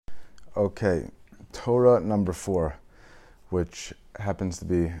Okay, Torah number 4, which happens to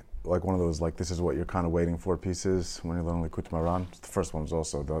be like one of those, like, this is what you're kind of waiting for pieces when you learn Likut Maran. The first one was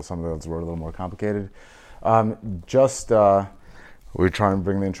also, though, some of those were a little more complicated. We try and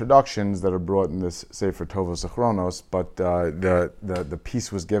bring the introductions that are brought in this Sefer Tovos Achronos, but the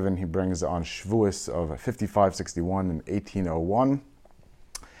piece was given, he brings on Shavuos of 5561 and 1801.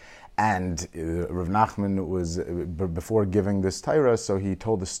 And Rav Nachman was, before giving this Torah, so he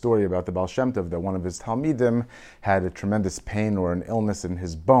told the story about the Baal Shem Tov, that one of his Talmidim had a tremendous pain or an illness in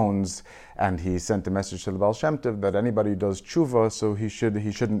his bones, and he sent a message to the Baal Shem Tov that anybody who does tshuva, so he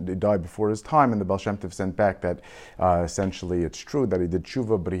shouldn't die before his time. And the Baal Shem Tov sent back that essentially it's true that he did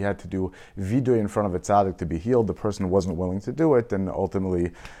tshuva, but he had to do vidui in front of a tzaddik to be healed. The person wasn't willing to do it, and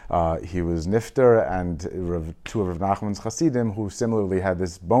ultimately he was nifter. And two of Rav Nachman's Hasidim, who similarly had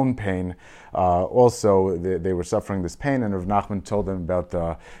this bone pain, also they were suffering this pain, and Rav Nachman told them about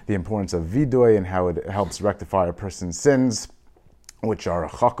the importance of vidui and how it helps rectify a person's sins, which are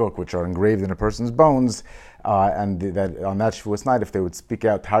chakok, which are engraved in a person's bones, and that on that Shavuos night, if they would speak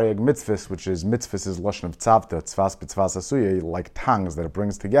out Tariag mitzvahs, which is mitzvahs is lashon of tzavta, tzvas b'tzvas asuya, like tongues that it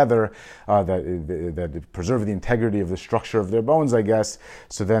brings together, that preserve the integrity of the structure of their bones, I guess.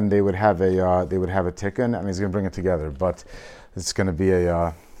 So then they would have a tikkun, and he's going to bring it together. But it's going to be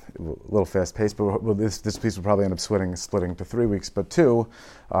a little fast paced, but this piece will probably end up splitting to 3 weeks, but 2,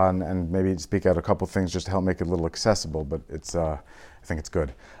 and maybe speak out a couple things just to help make it a little accessible. But it's I think it's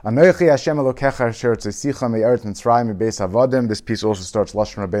good. Anochi Hashem Elokecha asher tzisicha me'eretz Mitzrayim me'beis avodim. This piece also starts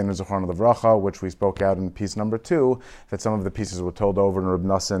Lashon Rabbeinu Zechron Levracha, which we spoke out in piece number 2. That some of the pieces were told over, and Reb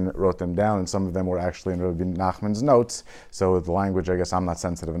Nassan wrote them down, and some of them were actually in Rabbi Nachman's notes. So the language, I guess, I'm not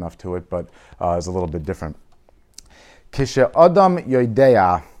sensitive enough to it, but is a little bit different. Kishe Adam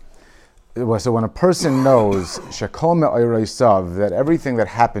Yoidea. So when a person knows shekol me'oreisav, that everything that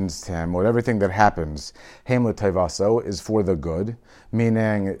happens to him, or everything that happens, heim l'teivaso, is for the good,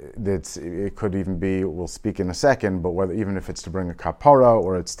 meaning that it could even be, we'll speak in a second, but whether even if it's to bring a kapara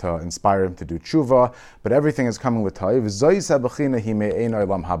or it's to inspire him to do tshuva, but everything is coming with taiv. Zois habachina hi me'ein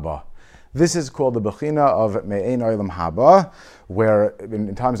olam haba. This is called the Bechina of Me'ein Olam Haba, where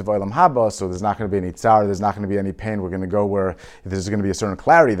in times of Olam Haba, so there's not going to be any tzar, there's not going to be any pain. We're going to go where there's going to be a certain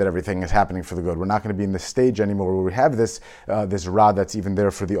clarity that everything is happening for the good. We're not going to be in this stage anymore where we have this rod that's even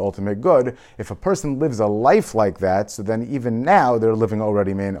there for the ultimate good. If a person lives a life like that, so then even now they're living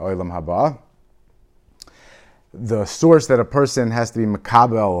already Me'ein Olam Haba. The source that a person has to be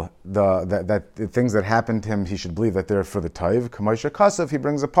makabel, that the things that happen to him, he should believe that they're for the taiv. Kamosha Kasaf, he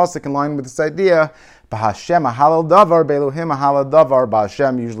brings a pasuk in line with this idea. B'Hashem ahalal davar, be'Elohim ahalal davar.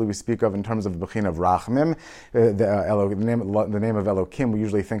 B'Hashem, usually we speak of in terms of Bechin of Rachmim. The name of Elokim, we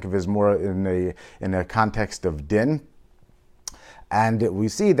usually think of as more in a context of din. And we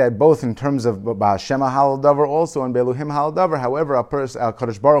see that both in terms of Ba'Hashem HaHalal Davar, also in Be'Elohim HaHalal Davar, however,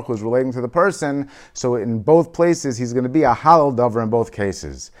 Kadosh Baruch Hu is relating to the person, so in both places he's going to be a Halal Davar in both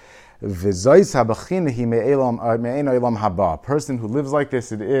cases. V'zois habachin hi me'ein olam haba. A person who lives like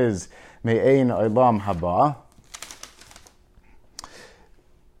this, it is me'ein olam haba.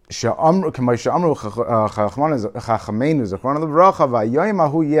 Chachamenu Zechron Levracha v'hayoyim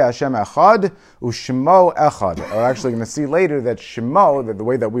hahu yeh Hashem echad u'shmo echad. We're actually going to see later that Shemo, that the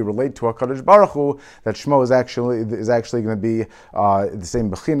way that we relate to HaKadosh Baruch Hu, that Shemo is actually going to be the same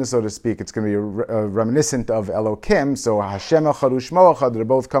bechina, so to speak. It's going to be reminiscent of Elokim. So Hashem echad u'shmo echad, they're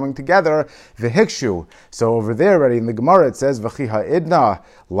both coming together. V'hikshu. So over there already in the Gemara it says v'chi ha'idna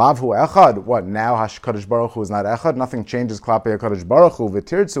lavhu echad. What now? HaKadosh Baruch Hu is not echad. Nothing changes klape HaKadosh Baruch Hu.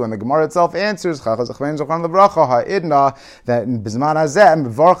 V'tirtzu. And the Gemara itself answers that in Bizman Hazeh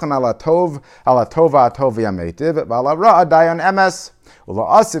Mevarchen ala tova atov yametiv v'ala ra dayan emes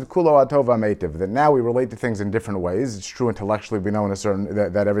ula'asid kulo atov yametiv. That now we relate to things in different ways. It's true intellectually we know in a certain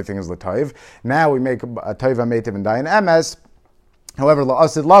that everything is l'tayv. Now we make atov yametiv and dayan emes. However,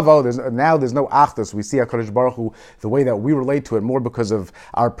 la'asid lavo, there's no achdus. We see HaKadosh Baruch Hu, the way that we relate to it, more because of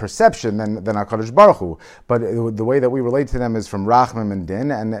our perception than HaKadosh Baruch Hu. But the way that we relate to them is from Rachmim and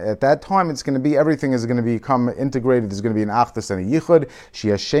Din, and at that time it's going to be, everything is going to become integrated. There's going to be an achdus and a yichud. Shi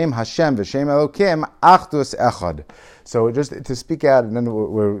Hashem Hashem v'Shem Elokim achdus echad. So just to speak out, and then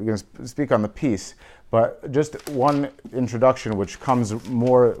we're going to speak on the piece. But just one introduction, which comes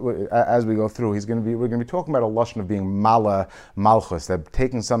more as we go through. We're going to be talking about a lashon of being mala malchus, that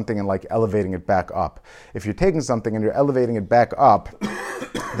taking something and like elevating it back up. If you're taking something and you're elevating it back up,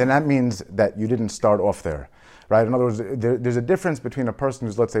 then that means that you didn't start off there. right? In other words, there's a difference between a person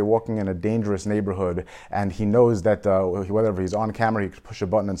who's, let's say, walking in a dangerous neighborhood and he knows that whether he's on camera, he could push a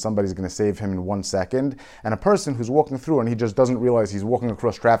button and somebody's going to save him in 1 second, and a person who's walking through and he just doesn't realize he's walking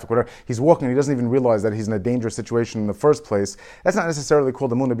across traffic, whatever, he's walking and he doesn't even realize that he's in a dangerous situation in the first place. That's not necessarily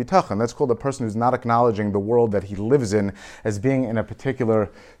called emunah bitachon. That's called a person who's not acknowledging the world that he lives in as being in a particular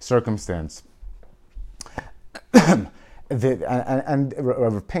circumstance. And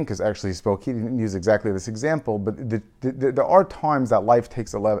Rav Pincus actually spoke. He didn't use exactly this example, but there are times that life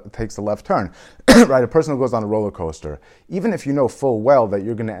takes a left turn. Right, a person who goes on a roller coaster, even if you know full well that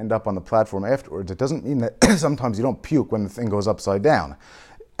you're going to end up on the platform afterwards, it doesn't mean that sometimes you don't puke when the thing goes upside down.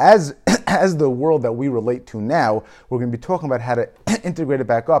 As the world that we relate to now, we're going to be talking about how to integrate it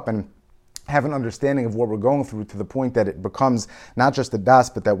back up and have an understanding of what we're going through to the point that it becomes not just a das,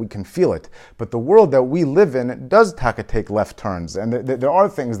 but that we can feel it. But the world that we live in does take left turns, and there are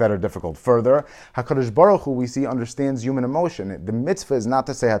things that are difficult. Further, HaKadosh Baruch Hu, we see, understands human emotion. The mitzvah is not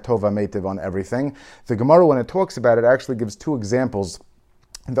to say hatov hametiv on everything. The Gemara, when it talks about it, actually gives two examples.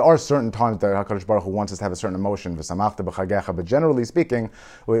 There are certain times that HaKadosh Baruch Hu wants us to have a certain emotion, but generally speaking,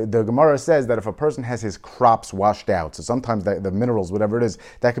 the Gemara says that if a person has his crops washed out, so sometimes the minerals, whatever it is,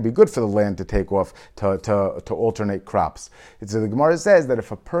 that could be good for the land to take off, to alternate crops. So the Gemara says that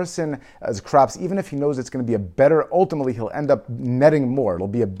if a person has crops, even if he knows it's going to be a better, ultimately he'll end up netting more. It'll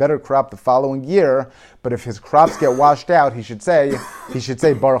be a better crop the following year, but if his crops get washed out, he should say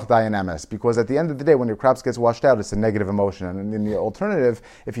Baruch Dayan Emes, because at the end of the day, when your crops gets washed out, it's a negative emotion. And in the alternative,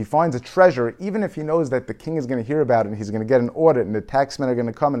 if he finds a treasure, even if he knows that the king is going to hear about it and he's going to get an audit and the taxmen are going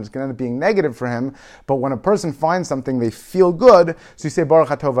to come and it's going to end up being negative for him, but when a person finds something, they feel good, so you say Baruch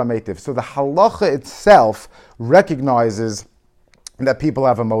HaTov HaMeitiv. So the halacha itself recognizes that people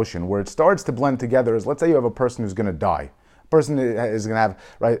have emotion. Where it starts to blend together is, let's say you have a person who's going to die. Person is going to have,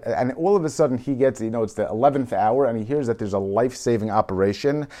 right, and all of a sudden he gets, it's the 11th hour and he hears that there's a life-saving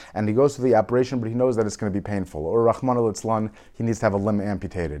operation and he goes to the operation, but he knows that it's going to be painful. Or Rahman al-Itzlan, he needs to have a limb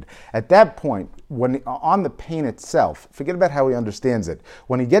amputated. At that point, when on the pain itself, forget about how he understands it.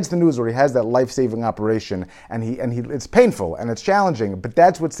 When he gets the news where he has that life-saving operation and he it's painful and it's challenging, but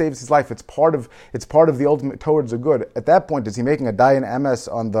that's what saves his life. It's part of the ultimate towards the good. At that point, is he making a dayan MS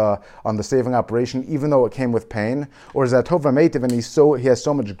on the saving operation, even though it came with pain, or is that and he has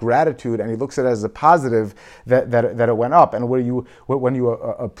so much gratitude and he looks at it as a positive that it went up? And when you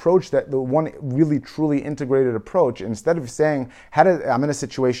approach that, the one really truly integrated approach, instead of saying, I'm in a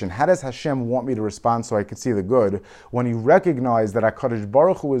situation, how does Hashem want me to respond so I can see the good? When you recognize that HaKadosh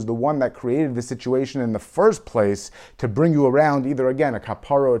Baruch Hu is the one that created the situation in the first place to bring you around, either again a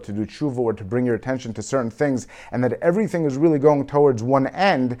kapara or to do tshuva or to bring your attention to certain things, and that everything is really going towards one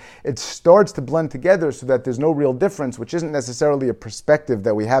end, it starts to blend together so that there's no real difference, which isn't necessarily a perspective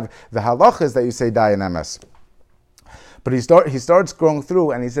that we have. The halacha is that you say dayan emes. But he starts going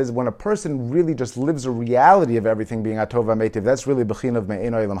through and he says, when a person really just lives a reality of everything being atov hametiv, that's really bechin of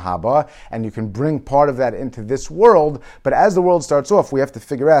me'en olam haba, and you can bring part of that into this world. But as the world starts off, we have to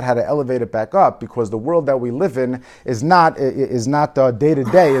figure out how to elevate it back up, because the world that we live in is not day to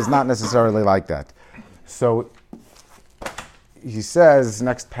day, is not necessarily like that. So he says,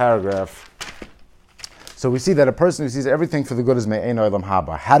 next paragraph. So we see that a person who sees everything for the good is me'ein olam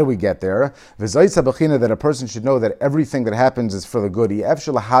haba. How do we get there? V'zoitza b'china, that a person should know that everything that happens is for the good. Yef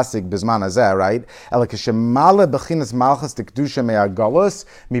shel hasig b'zman hazeh, right? Ela k'shemale b'chinas malchus t'kedusha me'agalus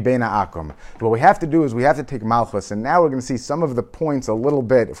mi'bein ha'akum. What we have to do is we have to take malchus, and now we're going to see some of the points a little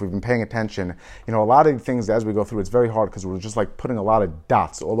bit, if we've been paying attention. A lot of things as we go through, it's very hard because we're just like putting a lot of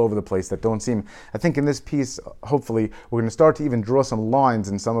dots all over the place that don't seem. I think in this piece, hopefully, we're going to start to even draw some lines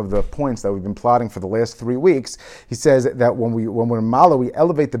in some of the points that we've been plotting for the last 3 weeks. He says that when we're mala, we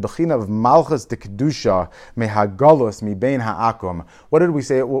elevate the bechina of malchus de kedusha mehagalus mi bein ha'akum. What did we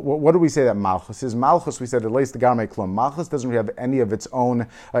say? What did we say that malchus is? Malchus, we said, it lays the garmei klum. Malchus doesn't have any of its own.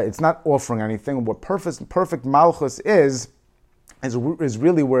 It's not offering anything. What perfect malchus is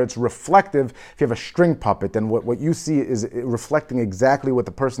really where it's reflective. If you have a string puppet, then what you see is reflecting exactly what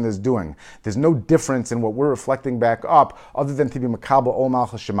the person is doing. There's no difference in what we're reflecting back up, other than to be makabel ol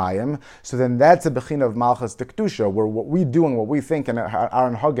malchus shemayim. So then that's a bechina of malchus dekdusha, where what we do and what we think and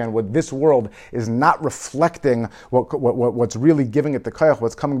Aaron Hagen, what this world is not reflecting what's really giving it the koyach,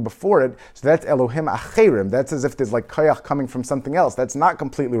 what's coming before it. So that's Elohim acherim. That's as if there's like koyach coming from something else. That's not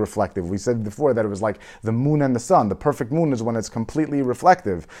completely reflective. We said before that it was like the moon and the sun. The perfect moon is when it's completely completely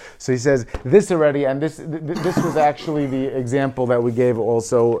reflective. So he says this already, and this was actually the example that we gave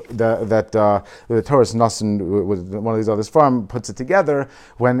also that the Torah Nassim with one of these others farm puts it together.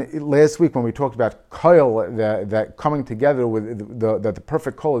 When last week when we talked about koil, that coming together with that the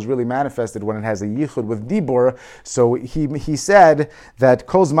perfect koil is really manifested when it has a yichud with dibur. So he said that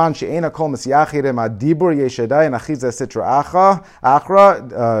kol zman she'ena kol mesiyachirem adibur yeshadai and achiza sitra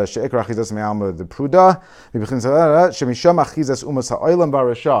achra she'ikra achizas me'alma the pruda shemisham achizas umas ha'olam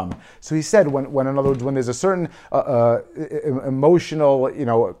barasham. So he said when in other words when there's a certain emotional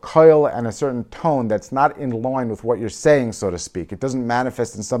koil and a certain tone that's not in line with what you're saying, so to speak, it doesn't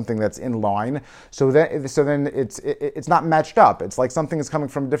manifest in something that's in line. So then it's not matched up. It's like something is coming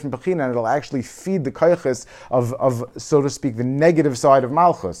from a different bechina, and it'll actually feed the koiches of so to speak the negative side of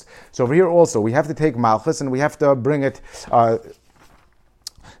malchus. So over here also we have to take malchus and we have to bring it.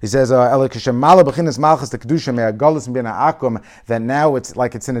 He says, that now it's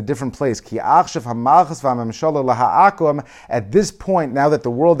like it's in a different place. At this point, now that the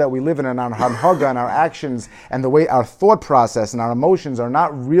world that we live in and our hanhaga and our actions and the way our thought process and our emotions are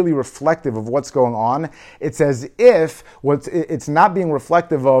not really reflective of what's going on, it's as if it's not being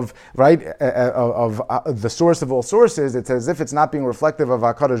reflective of, right, of the source of all sources. It's as if it's not being reflective of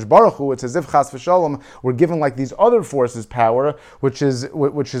HaKadosh Baruch Hu. It's as if Chas v'Shalom we're given like these other forces power, which is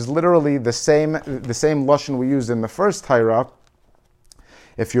literally the same lashon we used in the first Torah.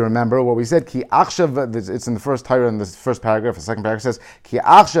 If you remember what we said, Ki achshav, it's in the first Torah in the first paragraph. The second paragraph says, Ki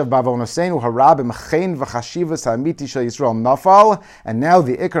achshav bavonosenu harabim chen v'chashivas ha'amiti shel Yisrael nafal, and now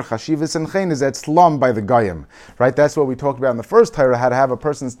the ikar chashivas and chen is at slum by the goyim. Right? That's what we talked about in the first Torah. How to have a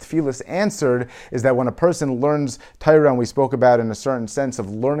person's tefillas answered is that when a person learns Torah, and we spoke about in a certain sense of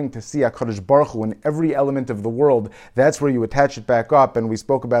learning to see HaKadosh Baruch Hu in every element of the world. That's where you attach it back up, and we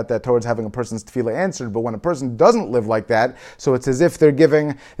spoke about that towards having a person's tefillah answered. But when a person doesn't live like that, so it's as if they're giving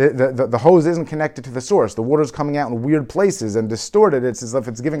the hose isn't connected to the source. The water's coming out in weird places and distorted. It's as if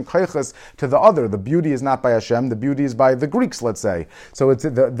it's giving koyches to the other. The beauty is not by Hashem. The beauty is by the Greeks, let's say. So it's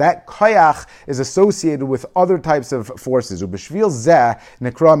that koyach is associated with other types of forces. Ubeshvil zeh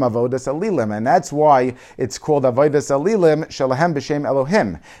nekram avodas alilim, and that's why it's called avodas alilim shalahem b'shem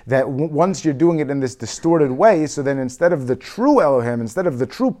Elohim. That once you're doing it in this distorted way, so then instead of the true Elohim, instead of the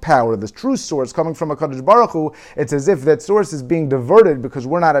true power, the true source coming from HaKadosh Baruch Hu, it's as if that source is being diverted because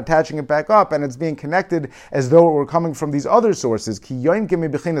we're not attaching it back up, and it's being connected as though it were coming from these other sources. Ki yoin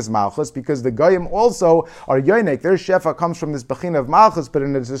kemi bechinas malchus, because the goyim also are yoinek. Their shefa comes from this bechina of malchus, but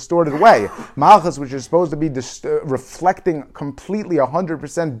in a distorted way. Malchus, which is supposed to be reflecting completely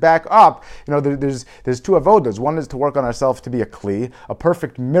 100% back up. There's two avodas. One is to work on ourselves to be a kli. A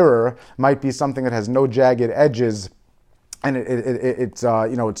perfect mirror might be something that has no jagged edges, and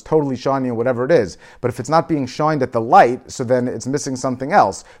it's totally shiny and whatever it is. But if it's not being shined at the light, so then it's missing something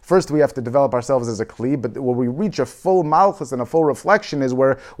else. First, we have to develop ourselves as a kli, but when we reach a full malchus and a full reflection is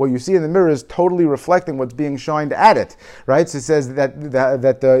where what you see in the mirror is totally reflecting what's being shined at it, right? So it says that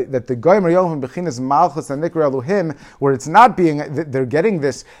the goyim yochim bechinas malchus and nikra Elohim, where it's not being, they're getting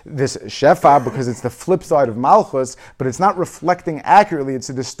this shefa because it's the flip side of malchus, but it's not reflecting accurately. It's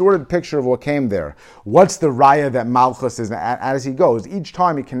a distorted picture of what came there. What's the raya that malchus is? As he goes, each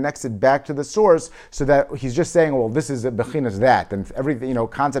time he connects it back to the source, so that he's just saying, well, this is a bechinas that, and everything,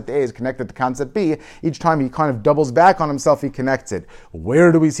 concept A is connected to concept B. Each time he kind of doubles back on himself, he connects it.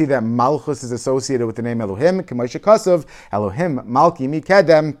 Where do we see that malchus is associated with the name Elohim? K'moshe Kasav, Elohim Malki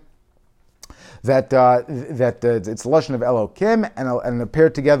Mikedem. That it's lashon of Elokim and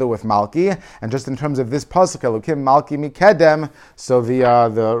paired together with Malki. And just in terms of this pasuk, Elokim Malki Mikedem, so the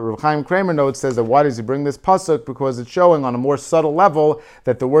Reb Chaim Kramer note says that why does he bring this pasuk? Because it's showing on a more subtle level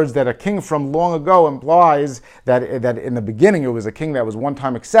that the words that a king from long ago implies that in the beginning it was a king that was one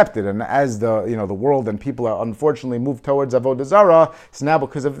time accepted, and as the world and people are unfortunately moved towards Avodah Zarah, so now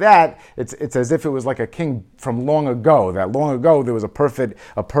because of that, it's as if it was like a king from long ago. That long ago there was a perfect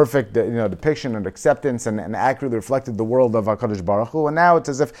depiction and acceptance and accurately reflected the world of HaKadosh Baruch Hu, and now it's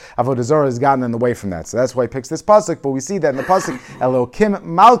as if Avodah Zarah has gotten in the way from that. So that's why he picks this pasuk, but we see that in the pasuk Elokim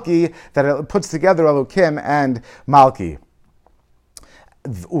Malki, that it puts together Elokim and Malki.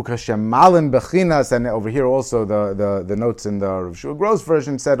 Bechinas, and over here also the notes in the Rav Shua Gross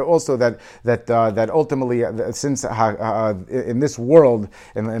version said also that ultimately, since in this world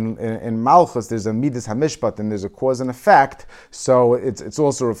in Malchus there's a midas hamishpat and there's a cause and effect, so it's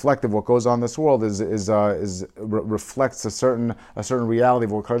also reflective. What goes on in this world reflects a certain reality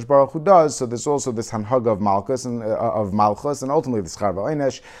of what Kadosh Baruch Hu does. So there's also this hanhaga of Malchus and ultimately the schar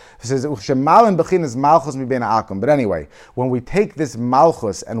v'onesh. It says bechinas Malchus mi bein ha'akum. But anyway, when we take this Malchus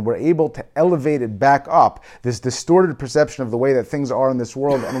Malchus and we're able to elevate it back up, this distorted perception of the way that things are in this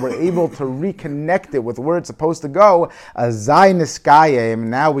world, and we're able to reconnect it with where it's supposed to go, azai niskayim,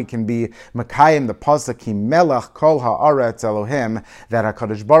 now we can be Makayim, the pasuk, Ki melech kol ha'aretz Elohim, that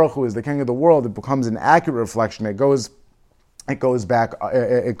HaKadosh Baruch Hu is the king of the world. It becomes an accurate reflection. It goes back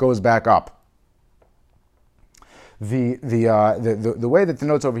up. The way that the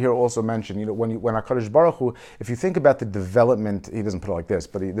notes over here also mention, when HaKadosh Baruch Hu, if you think about the development, he doesn't put it like this,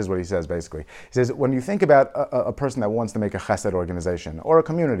 but this is what he says basically. He says, when you think about a person that wants to make a chesed organization, or a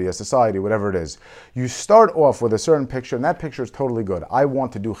community, a society, whatever it is, you start off with a certain picture, and that picture is totally good. I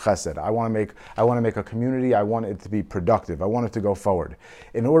want to do chesed. I want to make a community. I want it to be productive. I want it to go forward.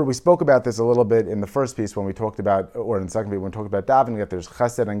 We spoke about this a little bit in the first piece when we talked about, or in the second piece when we talked about davening, that there's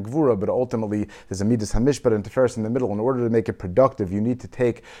chesed and gvura, but ultimately there's a midas hamishpat and tiferes in the middle. In order to make it productive, you need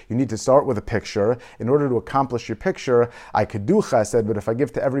to start with a picture. In order to accomplish your picture, I could do chesed, but if I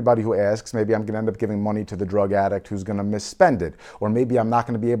give to everybody who asks, maybe I'm going to end up giving money to the drug addict who's going to misspend it. Or maybe I'm not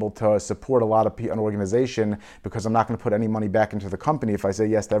going to be able to support an organization because I'm not going to put any money back into the company if I say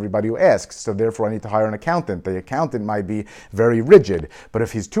yes to everybody who asks. So therefore I need to hire an accountant. The accountant might be very rigid, but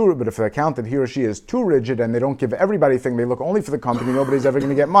if the accountant, he or she, is too rigid and they don't give everybody thing, they look only for the company, nobody's ever going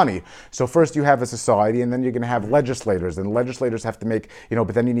to get money. So first you have a society, and then you're going to have legislators, and legislators have to make,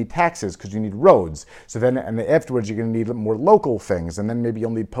 but then you need taxes because you need roads. So then, and afterwards you're going to need more local things, and then maybe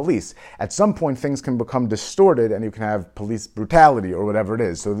you'll need police. At some point things can become distorted and you can have police brutality or whatever it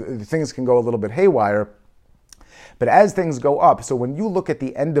is. So things can go a little bit haywire. But as things go up, so when you look at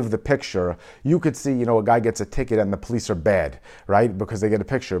the end of the picture, you could see, a guy gets a ticket and the police are bad, right? Because they get a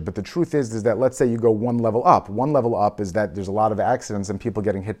picture. But the truth is that let's say you go one level up. One level up is that there's a lot of accidents and people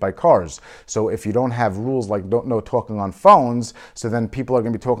getting hit by cars. So if you don't have rules like no talking on phones, so then people are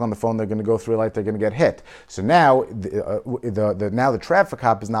going to be talking on the phone, they're going to go through life, they're going to get hit. So now the traffic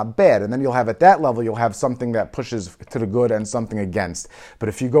cop is not bad. And then you'll have at that level, you'll have something that pushes to the good and something against. But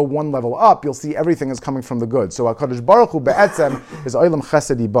if you go one level up, you'll see everything is coming from the good. So HaKadosh Baruch Hu be'etzem is olam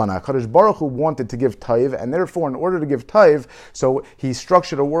chesed yibana. HaKadosh Baruch Hu wanted to give taiv, and therefore in order to give taiv, so he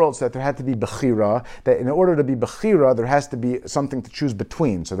structured a world so that there had to be bechira, that in order to be bechira, there has to be something to choose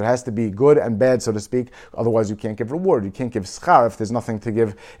between. So there has to be good and bad, so to speak, otherwise you can't give reward. You can't give schar if there's nothing to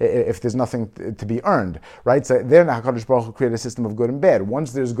give, if there's nothing to be earned, right? So there HaKadosh Baruch Hu created a system of good and bad.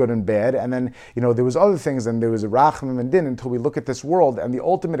 Once there's good and bad, and then, there was other things, and there was a rachamim and din until we look at this world, and the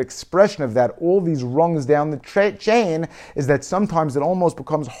ultimate expression of that, all these rungs down the chain, is that sometimes it almost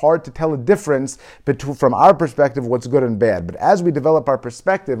becomes hard to tell a difference from our perspective what's good and bad. But as we develop our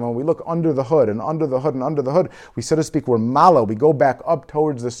perspective, and we look under the hood and under the hood and under the hood, we, so to speak, we're mala, we go back up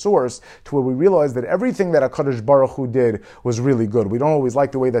towards the source to where we realize that everything that HaKadosh Baruch Hu did was really good. We don't always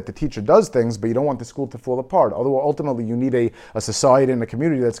like the way that the teacher does things, but you don't want the school to fall apart. Although ultimately you need a society and a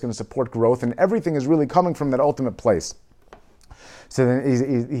community that's going to support growth, and everything is really coming from that ultimate place. So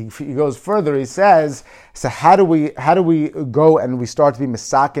then he goes further. He says, so how do we go and we start to be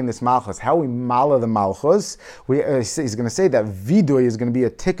misakin this malchus? How we mala the malchus? He's going to say that vidui is going to be a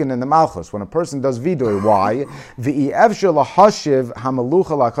tikkun in the malchus. When a person does vidui, why? V'iyevshel lahashiv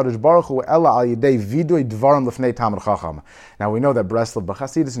hamalucha la'kadosh baruch hu ela al yidei vidui dvarim lefnei tamar chacham. Now we know that Breslov, but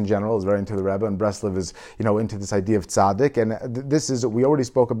Hasidus in general is very into the Rebbe, and Breslov is into this idea of tzaddik. And this is, we already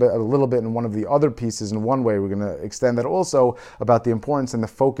spoke a little bit in one of the other pieces. In one way, we're going to extend that also about the importance and the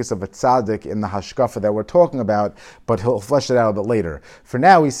focus of a tzaddik in the hashkafa that we're talking about, but he'll flesh it out a bit later. For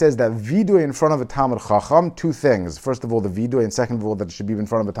now, he says that vidui in front of a Talmud Chacham, two things. First of all, the vidui, and second of all, that it should be in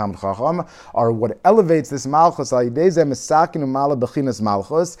front of a Talmud Chacham, are what elevates this malchus.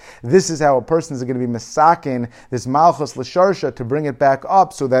 This is how a person is going to be misakin this malchus l'sharsha to bring it back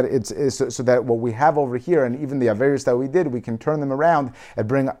up, so that so that what we have over here, and even the averis that we did, we can turn them around and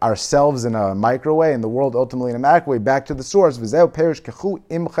bring ourselves in a micro way, and the world ultimately in a macro way, back to the source. Perish kechu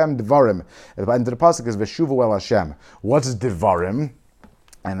imchem dvarim. The end of the pasuk is veshuvu el Hashem. What's dvarim?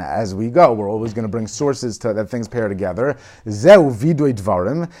 And as we go, we're always going to bring sources to that things pair together. Zeu vidui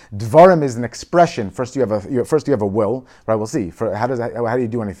dvarim. Dvarim is an expression. First you have a will, right? We'll see. How do you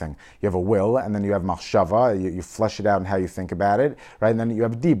do anything? You have a will, and then you have machshava. You flesh it out in how you think about it, right? And then you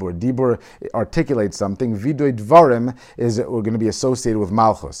have dibur. Dibur articulates something. Vidui dvarim is we're going to be associated with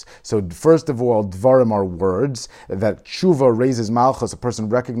malchus. So first of all, dvarim are words. That tshuva raises malchus. A person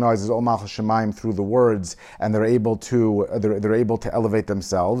recognizes all malchus shemaim through the words, and they're able to elevate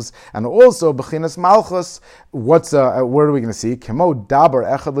themselves. And also b'chinas malchus, where are we going to see kemo daber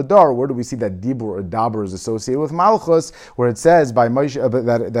echad ladar? Where do we see that dibur or daber is associated with malchus? Where it says by Moshe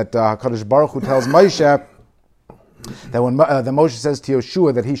that Kadosh Baruch Hu tells Moshe That when the Moshe says to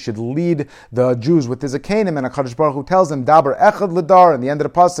Yoshua that he should lead the Jews with his Akanim, and HaKadosh Baruch Hu tells him, Dabar Echad Ladar, and the end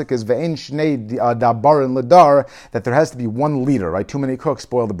of the pasuk is Ve'en Shnei Dabarin Ladar, that there has to be one leader, right? Too many cooks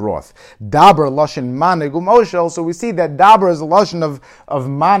spoil the broth. Dabar Lashon Manig U'Moshel, so we see that Dabar is a Lashon of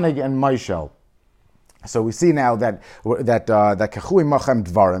Manig and Moshel. So we see now that kachui machem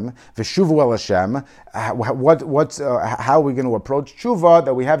dvarim v'shuvu el Hashem. How are we going to approach tshuva?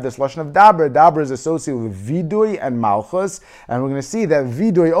 That we have this lashon of daber. Daber is associated with vidui and malchus, and we're going to see that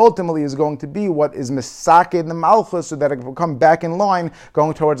vidui ultimately is going to be what is misaked in the malchus, so that it will come back in line,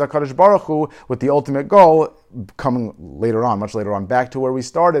 going towards HaKadosh Baruch Hu, with the ultimate goal coming later on, much later on, back to where we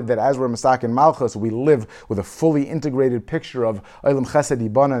started, that as we're Masak in Malchus, we live with a fully integrated picture of Olam Chesed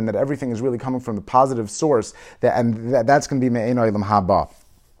Ibana, and that everything is really coming from the positive source, that's going to be Me'ein Olam Haba.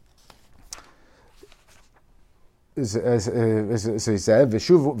 So he said,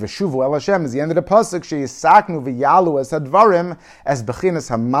 "V'shuvu el Hashem" is the end of the pasuk. She'yisaknu v'yalu es hadvarim as bechinas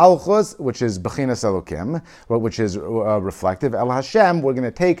hamalchus, which is bechinas Elokim, which is reflective. El Hashem, we're going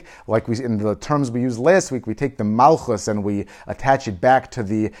to take, like we in the terms we used last week, we take the malchus and we attach it back to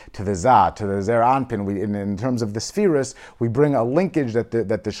the Zah, to the Zer Anpin. In terms of the spheres, we bring a linkage that the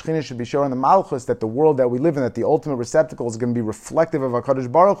Shechina should be showing the malchus, that the world that we live in, that the ultimate receptacle is going to be reflective of HaKadosh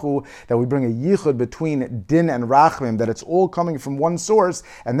Baruch Hu, that we bring a yichud between din and rachmim, that it's all coming from one source,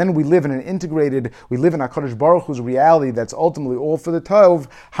 and then we live in HaKadosh Baruch Hu's reality that's ultimately all for the tov,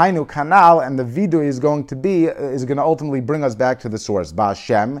 hainu kanal, and the vidui is going to ultimately bring us back to the source.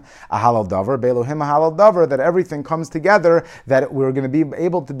 Ba'Hashem, ahalal davar, be'Elohim ahalal davar, that everything comes together, that we're going to be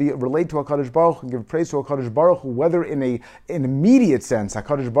able to relate to HaKadosh Baruch Hu and give praise to HaKadosh Baruch Hu, whether in an immediate sense,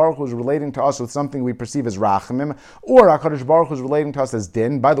 HaKadosh Baruch Hu is relating to us with something we perceive as rachamim, or HaKadosh Baruch Hu is relating to us as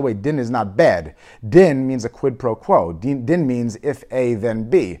din. By the way, din is not bad. Din means a quid pro quo. Din means if A, then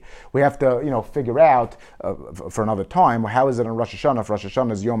B. We have to, figure out for another time, how is it on Rosh Hashanah? If Rosh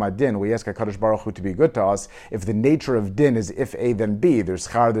Hashanah is Yom HaDin, we ask HaKadosh Baruch Hu to be good to us. If the nature of din is if A, then B, there's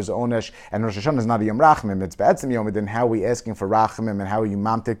Char, there's Onesh, and Rosh Hashanah is not a Yom Rachamim, it's Ba'atzim Yom HaDin, how are we asking for Rachamim, and how are you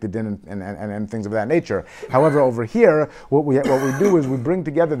mamtik the din, and things of that nature. However, over here, what we do is we bring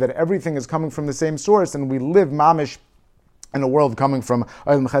together that everything is coming from the same source, and we live mamish in a world coming from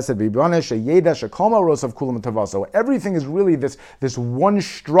Olam Chesed V'Ibanash, Yeda Shekoma Rosav Kulam Tava. So everything is really this one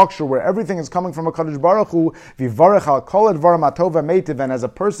structure where everything is coming from HaKadosh Baruch Hu, V'Varech Al Kol Advarim Atova Meitiv, and as a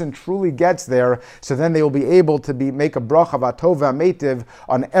person truly gets there, so then they will be able to make a bracha of Atova Meitiv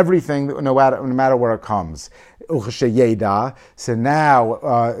on everything, no matter where it comes. So now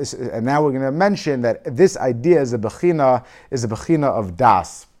we're going to mention that this idea is a bechina of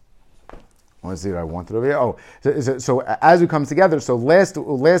das. Let's see what I wanted over here. So as we come together, so last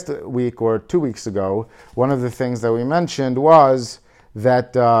week or 2 weeks ago, one of the things that we mentioned was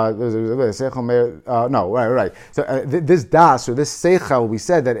that right. So this das, or this seichel, we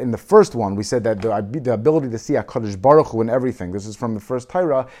said that in the first one, we said that the ability to see HaKadosh Baruch Hu in everything. This is from the first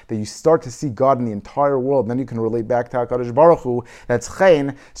Torah, that you start to see God in the entire world, and then you can relate back to HaKadosh Baruch Hu. That's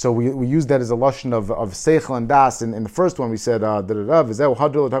chein. So we use that as a lashon of seichel and das. In the first one, we said that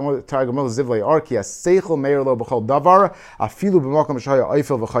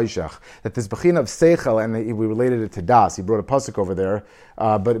this bechina of seichel, and we related it to das. He brought a pasuk over there.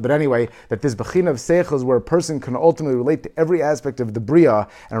 But anyway, that this bechina of seichel is where a person can ultimately relate to every aspect of the bria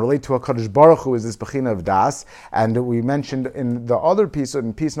and relate to HaKadosh Baruch Hu is this bechina of das. And we mentioned in the other piece,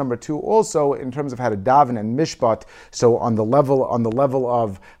 in piece number 2, also in terms of how to daven and mishpat. So on the level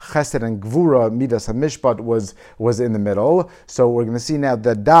of chesed and gvura, midas and mishpat was in the middle. So we're going to see now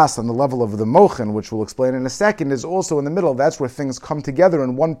that das on the level of the mochen, which we'll explain in a second, is also in the middle. That's where things come together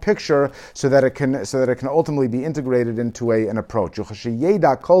in one picture, so that it can ultimately be integrated into an approach.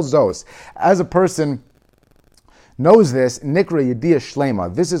 As a person knows this, nikra yediyah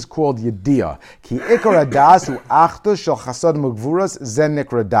shlema. This is called yediyah. Ki ikar das u achta shel chasad mugvuras zen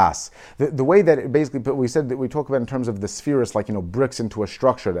nikra das. The way that it basically, we said that we talk about in terms of the spheres, like bricks into a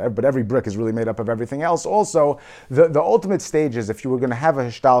structure, but every brick is really made up of everything else. Also, the ultimate stage is if you were going to have a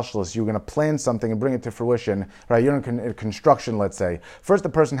hishtalshlus, you were going to plan something and bring it to fruition. Right? You're in construction, let's say. First, the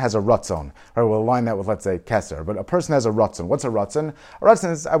person has a ratzon. Right? We'll align that with, let's say, keser. But a person has a ratzon. What's a ratzon? A ratzon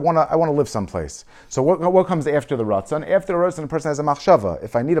is I want to live someplace. So what comes after the ratzon? After the ratzon, the person has a machshava.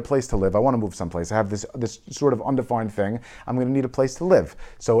 If I need a place to live, I want to move someplace. I have this sort of undefined thing. I'm going to need a place to live.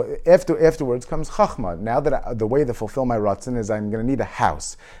 So afterwards comes chachma. Now that the way to fulfill my ratzon is I'm going to need a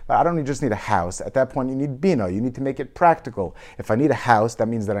house. But I don't just need a house. At that point, you need bina. You need to make it practical. If I need a house, that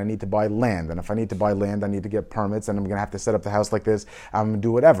means that I need to buy land. And if I need to buy land, I need to get permits, and I'm going to have to set up the house like this. I'm going to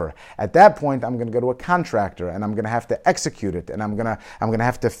do whatever. At that point, I'm going to go to a contractor, and I'm going to have to execute it, and I'm going to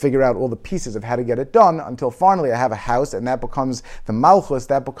have to figure out all the pieces of how to get it done until finally I have a house, and that becomes the malchus,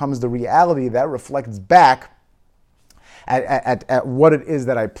 that becomes the reality that reflects back at what it is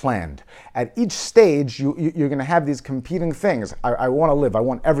that I planned. At each stage, you're going to have these competing things. I want to live. I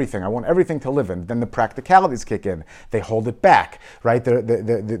want everything to live in. Then the practicalities kick in. They hold it back, right?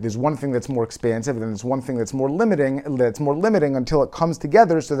 There's one thing that's more expansive, and then there's one thing that's more limiting until it comes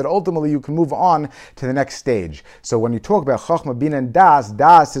together so that ultimately you can move on to the next stage. So when you talk about Chachma, Bina, and Das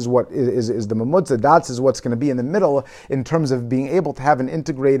is what is the Mamutza. Das is what's going to be in the middle in terms of being able to have an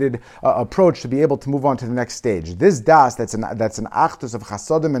integrated approach to be able to move on to the next stage. This Das, that's an achdus of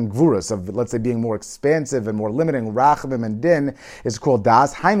chasodim and gvuras, of, let's say, being more expansive and more limiting, rachavim and din, is called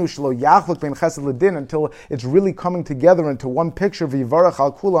das. Hainu shelo yachluk ben chesed ledin, until it's really coming together into one picture, v'yivarach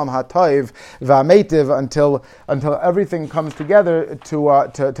al kulam hatayv v'ametiv, until everything comes together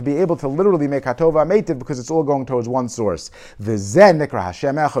to be able to literally make hatov v'ametiv, because it's all going towards one source. V'zeh nikra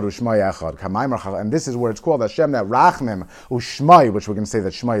Hashem echad u'shmai echad, kamayim rachal, and this is where it's called Hashem, that rachmim u'shmai, which we're going to say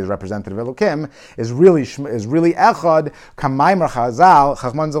that shmai is representative of Elokim, is really echad. Kamaymer Chazal,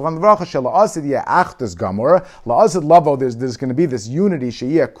 Chachman Zalchan V'racha, Shela'asid Yeh Achdus Gamor, La'asid Lavo, there's going to be this unity,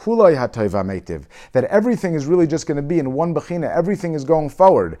 Sheyeh Kuloi HaToiv HaMeitiv, that everything is really just going to be in one Bechina, everything is going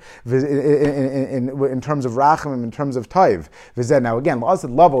forward, in terms of Rachamim, in terms of Toiv. Now again,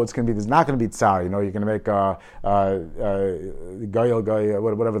 La'asid Lavo, it's going to be, there's not going to be Tsar, you're going to make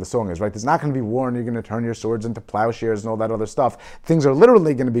Goyal, whatever the song is, right? There's not going to be war, and you're going to turn your swords into plowshares and all that other stuff. Things are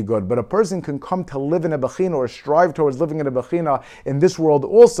literally going to be good, but a person can come to live in a Bechina or strive towards living in a Bechina in this world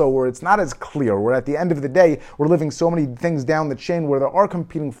also, where it's not as clear, where at the end of the day we're living so many things down the chain where there are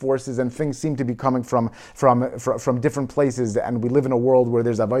competing forces and things seem to be coming from different places, and we live in a world where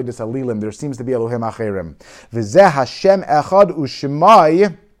there's avodas alilim, there seems to be Elohim acherim. V'zeh Hashem echad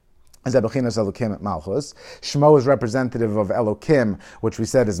u'shemai is Bechinas Elokim Malchus. Shmo is representative of Elokim, which we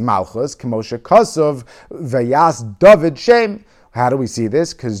said is Malchus. K'moshe Kosov v'yas David Shem. How do we see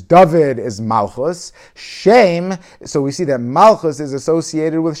this? Because David is Malchus, Shem, so we see that Malchus is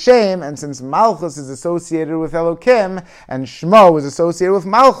associated with Shem, and since Malchus is associated with Elokim, and Shmo is associated with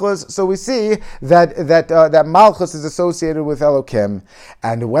Malchus, so we see that Malchus is associated with Elokim.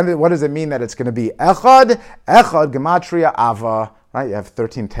 And what does it mean that it's going to be Echad? Echad, Gematria Ava, right? You have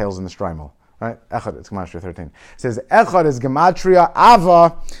 13 tails in the strimal. Right? Echad, it's Gematria 13. It says, Echad is Gematria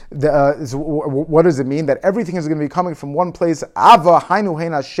Ava. What does it mean? That everything is going to be coming from one place. Ava, Hainu,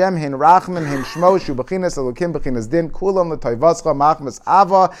 Hein Hashem, Hein Rachman, Hein Shmo, Shu Bechinas, Elokim, Bechinas Din, Kulam, L'Toivascha, Machmas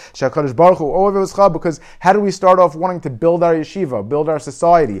Ava, Shakadosh Baruch Hu, Ovevascha, because how do we start off wanting to build our yeshiva, build our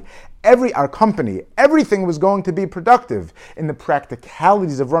society? Our company, everything was going to be productive. In the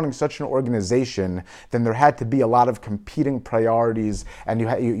practicalities of running such an organization, then there had to be a lot of competing priorities, and you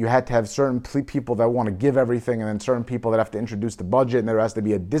had to have certain people that want to give everything, and then certain people that have to introduce the budget, and there has to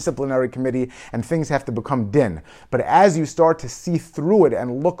be a disciplinary committee, and things have to become din. But as you start to see through it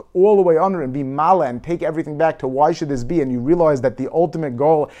and look all the way under and be mala and take everything back to why should this be, and you realize that the ultimate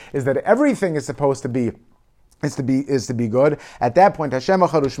goal is that everything is supposed to be good. At that point, Hashem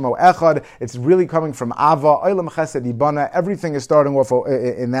Echad U'Shmo Echad, it's really coming from Ava, Olam Chesed Yibana, everything is starting off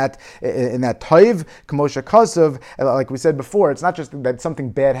in that Toiv, K'moshe Kosov, like we said before, it's not just that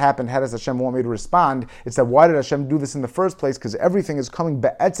something bad happened, how does Hashem want me to respond, it's that why did Hashem do this in the first place, because everything is coming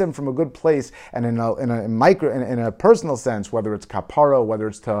be'etzem from a good place, and in a personal sense, whether it's kapara,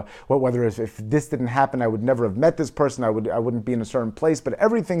 whether if this didn't happen, I would never have met this person, I wouldn't be in a certain place, but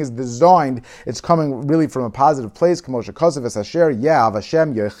everything is designed, it's coming really from a positive place. K'moshe Kosov es Asher Yav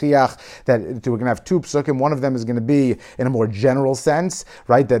Hashem Yechiach, that we're going to have two psukim. One of them is going to be in a more general sense,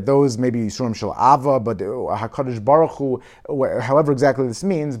 right? That those maybe Yisurim Shel Ava, but Hakadosh Baruch Hu, however exactly this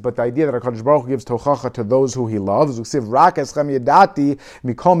means, but the idea that Hakadosh Baruch Hu gives tochacha to those who He loves. Uksiv Rak Eschem Yedati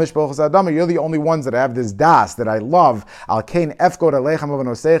Mikol Mishpachos Adam. You're the only ones that have this das that I love. Al Kain Efkod Aleichem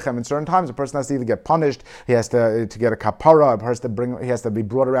Avanosechem. In certain times, a person has to either get punished, he has to get a kapara, he has to be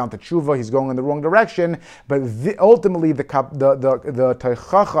brought around to tshuva. He's going in the wrong direction, but ultimately the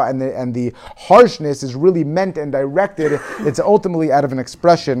teichacha and the harshness is really meant and directed. It's ultimately out of an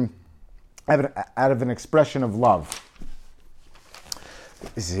expression of love.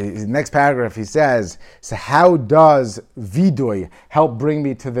 His next paragraph, he says, so how does vidoy help bring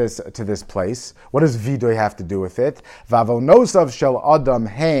me to this place? What does vidoy have to do with it? Vavonosav shel adam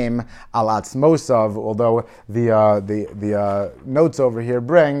heim al atzmosav, although the notes over here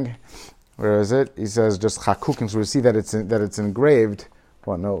bring, where is it? He says just chakukim, so we see that it's engraved.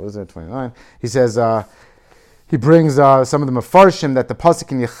 What note was it? 29. He says He brings some of the Mefarshim that the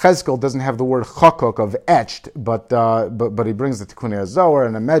pasuk in Yechezkel doesn't have the word chakuk of etched, but he brings the Tikkunei HaZohar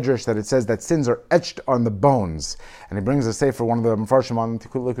and a Medrash that it says that sins are etched on the bones. And he brings a sefer, one of the Mefarshim on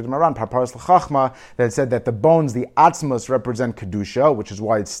Tikkunei Maran, Parparas L'Chachma, that it said that the bones, the atzmos, represent Kedusha, which is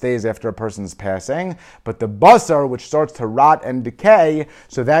why it stays after a person's passing, but the basar, which starts to rot and decay,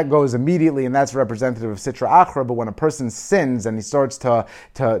 so that goes immediately, and that's representative of Sitra Achra. But when a person sins and he starts to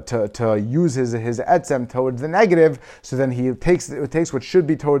use his etzem towards the negative, so then he takes what should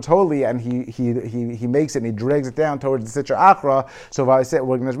be towards holy, and he makes it and he drags it down towards the Sitra Achra. So if I say,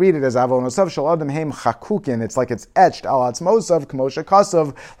 we're going to read it as Avon Osav Shal Adam Heim Chakukin, it's like it's etched al atzmosav k'moshe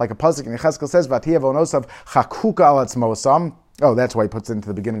kasav, like a pasuk in Yechezkel says, Vati Avon Osav Chakuka al atzmosam. Oh, that's why he puts it into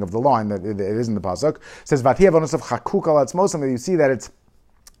the beginning of the line, that it is in the pasuk. It says Vati Avon Osav Chakuka al atzmosam, that you see that it's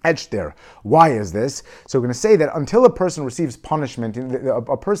etched there. Why is this? So we're going to say that until a person receives punishment,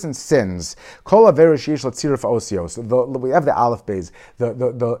 a person sins. Kol avera sheish latziruf osios. We have the aleph beis. The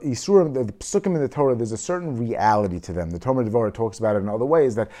isurim, the psukim in the Torah. There's a certain reality to them. The Torah Devorah talks about it in other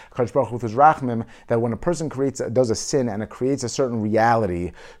ways. That Kadosh Baruch Hu with his rachmim, that when a person does a sin and it creates a certain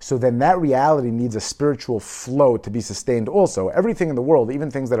reality, so then that reality needs a spiritual flow to be sustained. Also, everything in the world,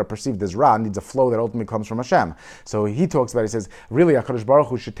 even things that are perceived as ra, needs a flow that ultimately comes from Hashem. So he talks about. He says, really, Kadosh Baruch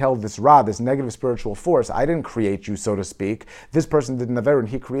Hu should tell this ra, this negative spiritual force, I didn't create you, so to speak. This person did Naver and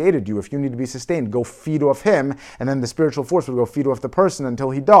he created you. If you need to be sustained, go feed off him, and then the spiritual force will go feed off the person until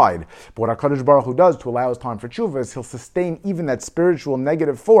he died. But what HaKadosh Baruch Hu does to allow us time for tshuva is he'll sustain even that spiritual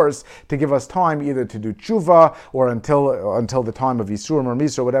negative force to give us time either to do tshuva or until the time of Yisurim or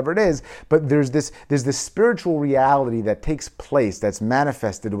Misa or whatever it is. But there's this spiritual reality that takes place, that's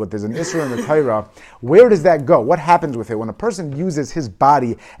manifested with there's an Isra in the Torah. Where does that go? What happens with it? When a person uses his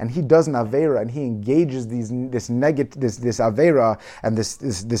body and he does an avera and he engages this avera and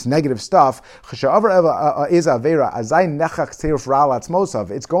this negative stuff, is avera azay nechach tziruf ra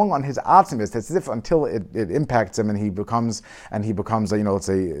latzmosav. It's going on his atzmis. It's as if until it impacts him and he becomes let's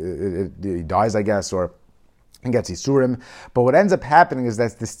say he dies, I guess, or and gets Yisurim. But what ends up happening is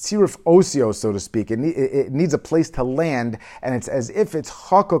that this tziruf osio, so to speak, it needs a place to land, and it's as if it's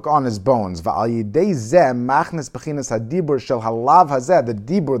chakuk on his bones. Va'al yidei zeh machnes bechinas hadibur shel halav hazeh, the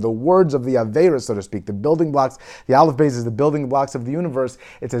dibur, the words of the avera, so to speak, the building blocks, the aleph beis is the building blocks of the universe.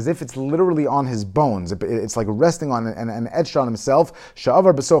 It's as if it's literally on his bones. It's like resting on and etched on himself.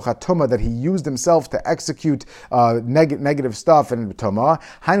 Sha'avar b'soch hatuma, that he used himself to execute negative stuff in tuma.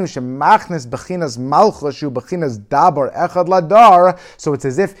 Hainu shemachnes bechinas malchus shu dabar echad ladar. So it's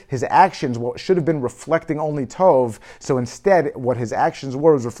as if his actions should have been reflecting only tov. So instead, what his actions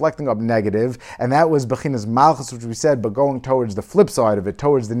were was reflecting up negative, and that was bechinas malchus, which we said, but going towards the flip side of it,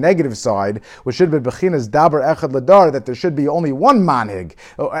 towards the negative side, which should have been bechinas dabar echad ladar, that there should be only one manhig.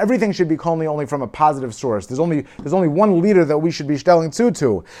 Everything should be only from a positive source. There's only one leader that we should be stelling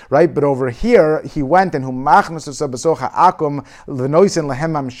to, right? But over here, he went and akum lenoisen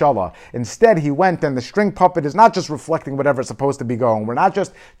lehem amshala. Instead, he went and the string puppet is not just reflecting whatever it's supposed to be going. We're not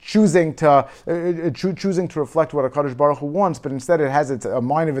just choosing to reflect what a HaKadosh Baruch Hu wants, but instead it has a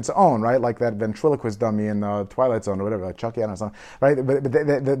mind of its own, right? Like that ventriloquist dummy in Twilight Zone or whatever, like Chucky or something, right? But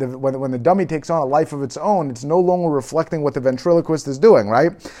when the dummy takes on a life of its own, it's no longer reflecting what the ventriloquist is doing,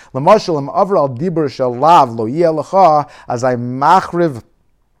 right? L'mashal im avral dibur shel lav lo yeh lecha as I machriv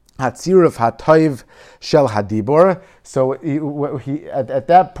hatziruf hatoiv shel hadibur. So he at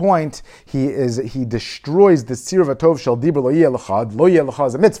that point he destroys the tzir v'tov shel dibur lo yeh lecha. Lo yeh lecha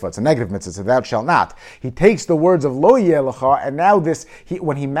is a mitzvah; it's a negative mitzvah. So thou shalt not. He takes the words of lo yeh lecha, and now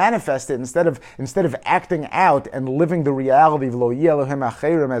when he manifests it, instead of acting out and living the reality of lo yeh Elohim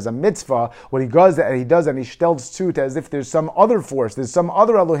acherim as a mitzvah, what he does and he shtelz to as if there's some other force, there's some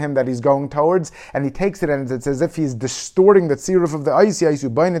other Elohim that he's going towards, and he takes it and it's as if he's distorting the tziruf of the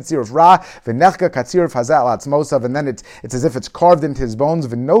Aisu bain tziruf ra v'nechka katziruf hazal atzmosav, and then it's as if it's carved into his bones.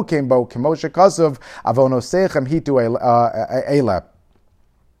 V'nokem bo k'moshe kasav avonosechem hitu elep.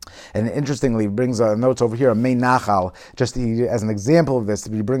 And interestingly, he brings notes over here, a Mein Nachal, just as an example of this,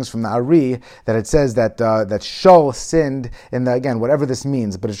 he brings from the Ari, that it says that Shaul sinned in again, whatever this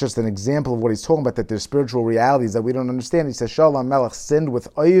means, but it's just an example of what he's talking about, that there's spiritual realities that we don't understand. He says, Shaul HaMelech sinned with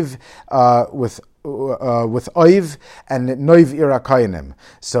Oiv, with Oiv and Noiv Irakainim.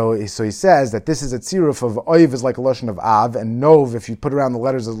 So he says that this is a tziruf of Oiv is like a lashon of Av, and Nov, if you put around the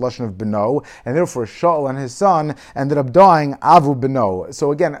letters, is a lashon of Beno, and therefore Shaul and his son ended up dying Avu Beno.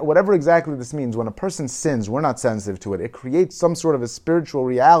 So again, whatever exactly this means, when a person sins, we're not sensitive to it. It creates some sort of a spiritual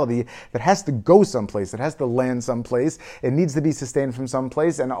reality that has to go someplace, it has to land someplace, it needs to be sustained from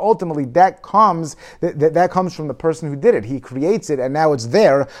someplace, and ultimately that comes from the person who did it. He creates it, and now it's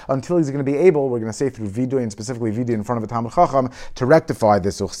there until he's going to be able, we're going to going to say through vidoy, and specifically vidoy in front of a Talmid Chacham, to rectify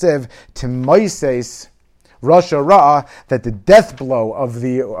this. Uchsiv, Timoises, Rasha Ra, that the death blow of a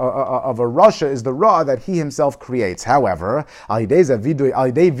Rasha is the Ra that he himself creates. However, through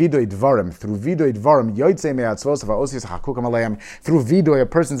vidoy dvarim, through vidoy, a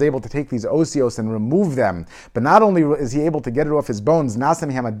person is able to take these osios and remove them. But not only is he able to get it off his bones,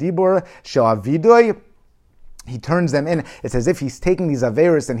 nasem hamadibur shel avidoy, he turns them in. It's as if he's taking these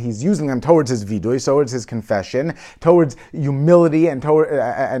averis and he's using them towards his vidui, towards his confession, towards humility, and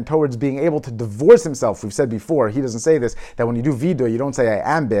towards being able to divorce himself. We've said before, he doesn't say this, that when you do vidui, you don't say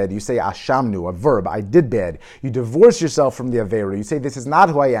I am bad, you say ashamnu, a verb, I did bad. You divorce yourself from the avera. You say this is not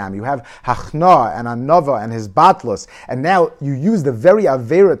who I am. You have hachna and anava and his batlus, and now you use the very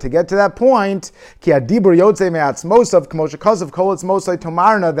avera to get to that point. Ki adibur yotzei me'atzmosav k'moshe kasav kol etzmosai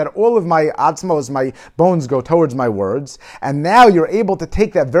tomarna, that all of my atzmos, my bones, go towards my words, and now you're able to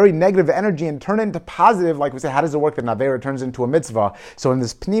take that very negative energy and turn it into positive. Like we say, how does it work that Navera turns into a mitzvah? So in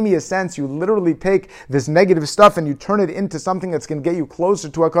this pneumiya sense, you literally take this negative stuff and you turn it into something that's going to get you closer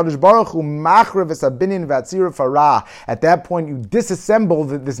to HaKadosh Baruch Hu. Machrev esabinin v'atzir farah. At that point, you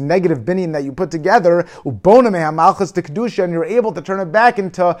disassemble this negative binyan that you put together, ubona mehamalchus to kedusha, and you're able to turn it back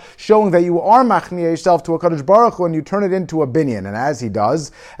into showing that you are machniya yourself to HaKadosh Baruch Hu, and you turn it into a binyan. And as he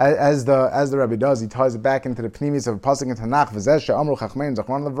does, as the Rebbe does, he ties it back into the pnimis of pasuk in Tanakh. V'zeh she'amru chachmein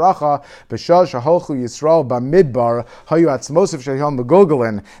zachron levracha b'shal sheholchu Yisrael b'midbar hayu atzmosiv sheyom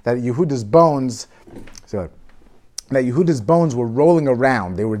begolgolin, that Yehuda's bones were rolling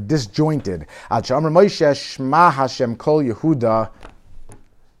around. They were disjointed. Ad she'amr Moshe shma Hashem kol Yehuda.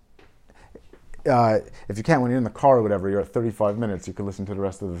 If you can't, when you're in the car or whatever, you're at 35 minutes, you can listen to the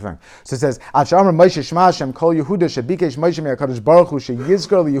rest of the thing. So it says, Ad she'amar Moshe shema Hashem kol Yehuda shebikesh Moshe me'akadosh Baruch Hu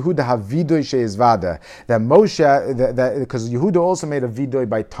sheyizkar liYehuda havidoy sheizvada. That Moshe, because Yehuda also made a vidoy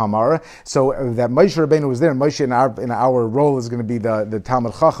by Tamar, so that Moshe Rabbeinu was there. Moshe in our role is going to be the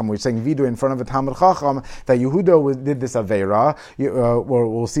Talmid Chacham. We're saying vidoy in front of a Talmid Chacham. That Yehuda did this avera.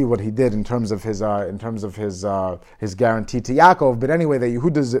 We'll see what he did in terms of his guarantee to Yaakov. But anyway, that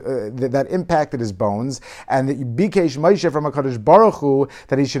Yehuda's that impacted his bones, and that Bikesh Moshe from HaKadosh Baruch Hu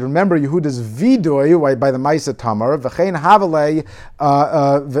that he should remember Yehuda's vidoy by the Maisa Tamar, v'chein havalei,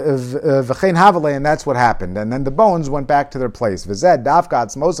 and that's what happened. And then the bones went back to their place. V'zed dafka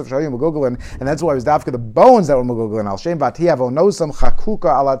atzmos of shayim megugulin, and that's why it was dafka the bones that were megugulin. Al shem v'atihav onosam chakuka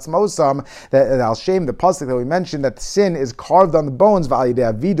al atzmosam, that al shem, the pasuk that we mentioned, that sin is carved on the bones,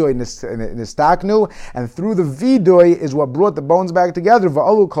 v'alidei vidoy nistaknu, and through the vidoy is what brought the bones back together.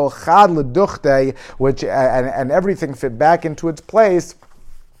 V'alu kol chad leduchte, which and everything fit back into its place,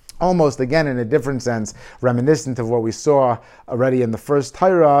 almost again in a different sense, reminiscent of what we saw already in the first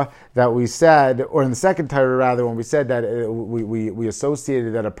Torah that we said, or in the second Torah rather, when we said that we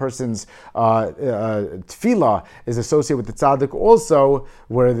associated that a person's tefillah is associated with the tzaddik also,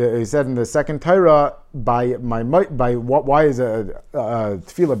 where he said in the second Torah, why is a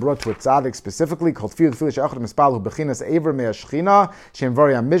tefillah brought to a tzaddik specifically called tefillah she'achad mispal hu bechinas aver me'ashchina she'em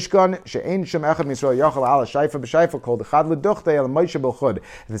vari mishkan she'ein shem echad misrael yachal ala shayfa b'shayfa called echad leduchtei al Moshe b'chud.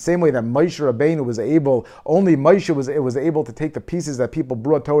 In the same way that Moshe Rabbeinu was able to take the pieces that people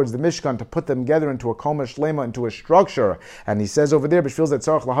brought towards the Mishkan to put them together into a koma shlema, into a structure. And he says over there, b'shvil zeh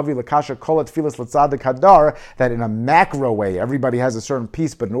tzarich lahavi l'kasha kol tefillas l'tzadik hadar, that in a macro way everybody has a certain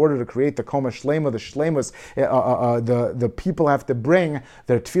piece, but in order to create the koma shlema, the shlemas, the people have to bring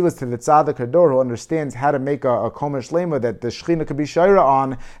their tefillas to the tzaddik hadar, who understands how to make a koma shlema that the shechina could be shaira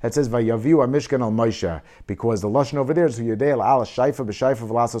on. That says vayaviu a mishkan al Moshe, because the lashon over there is yudei al shayfa b'shayfa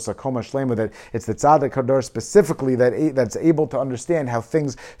v'lasos a koma shlema, that it's the tzaddik hadar specifically that's able to understand how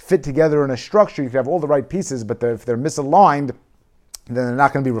things fit together in a structure. You can have all the right pieces, but if they're misaligned, then they're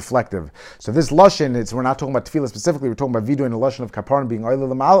not going to be reflective. So this lashon, we're not talking about tefillah specifically, we're talking about vidoy and the lashon of kaparan being oil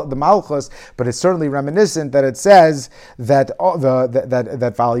the malchus, but it's certainly reminiscent that it says that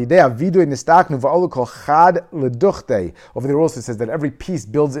validea vidoy nistaknu va'olu kol chad leduchte. Over there also says that every piece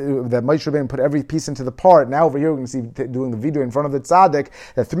builds, that Moshe Rabbeinu put every piece into the part. Now over here we're going to see doing the vidoy in front of the tzaddik,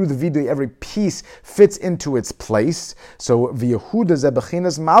 that through the vidoy every piece fits into its place. So v'Yehuda ze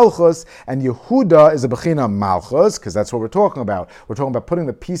bechinas malchus, and Yehuda is a bechina malchus, because that's what we're talking about. We're talking about putting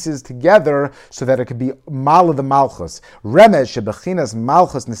the pieces together so that it could be mal of the malchus. Remez shebechinas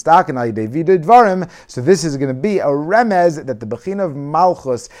malchus nistaken al yedei vidoy dvarim. So this is going to be a remez that the bechina of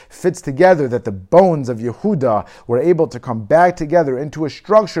malchus fits together, that the bones of Yehuda were able to come back together into a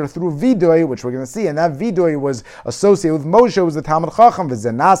structure through vidoy, which we're going to see. And that vidoy was associated with Moshe, was the Talmid Chacham.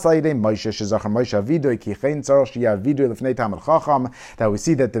 V'zenas al yedei Moshe shezachar Moshe vidoy ki chen tzarich sheyeh vidoy lefnei Talmid Chacham. That we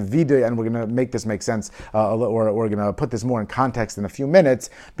see that the vidoy, and we're going to make this make sense, or we're going to put this more in context in a few minutes,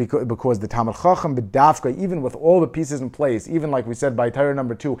 because the Talmid Chacham b'dafka, even with all the pieces in place, even like we said by Torah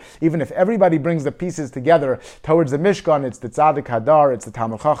number 2, even if everybody brings the pieces together towards the Mishkan, it's the Tzaddik Hadar, it's the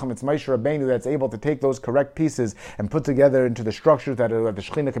Talmid Chacham, it's Moshe Rabbeinu that's able to take those correct pieces and put together into the structure that the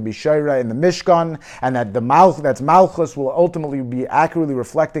Shekhinah can be Shaira in the Mishkan, and that that's Malchus will ultimately be accurately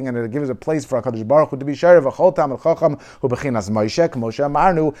reflecting, and it gives a place for HaKadosh Baruch Hu to be Shaira v'chol Talmid Chacham hu b'chinas Moshe, k'Moshe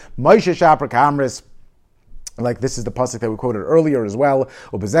amarnu, Moshe shapar k'amris. Like this is the pasuk that we quoted earlier as well.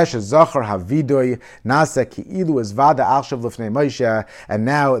 Ubezesh zachar havidoy nasa ki'ilu es vada alshav lifnei Moshe. And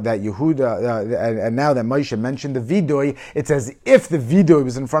now that Yehuda, and now that Moshe mentioned the vidoy, it's as if the vidoy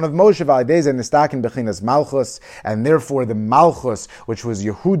was in front of Moshe. V'alidei ze nistakin bechinas malchus, and therefore the malchus, which was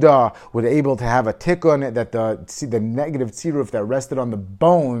Yehuda, was able to have a tikkun that the negative tziruf that rested on the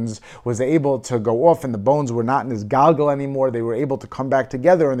bones was able to go off, and the bones were not in his galgal anymore. They were able to come back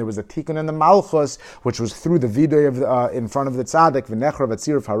together, and there was a tikkun in the malchus, which was through the vidoy of in front of the tzaddik, v'nechra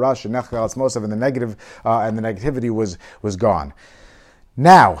v'tziruf harash v'nechra atzmosav, and the negative and the negativity was gone.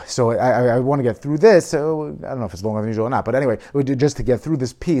 Now, so I want to get through this. So I don't know if it's longer than usual or not, but anyway, just to get through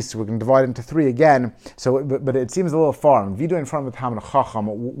this piece, we're going to divide it into 3 again. So, but it seems a little far. Vidoy in front of the Talmid Chacham.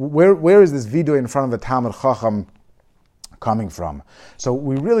 Where is this vidoy in front of the Talmid Chacham coming from? So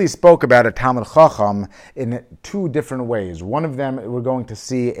we really spoke about a Talmid Chacham in 2 different ways. One of them we're going to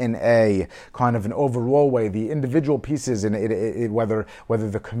see in a kind of an overall way, the individual pieces in it, whether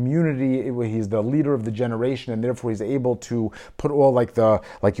the community, he's the leader of the generation, and therefore he's able to put all like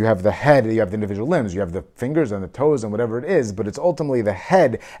you have the head, you have the individual limbs, you have the fingers and the toes and whatever it is, but it's ultimately the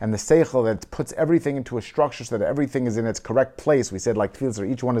head and the seichel that puts everything into a structure so that everything is in its correct place. We said like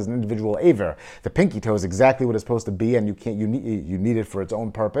tefillah, each one is an individual aver. The pinky toe is exactly what it's supposed to be, and you need it for its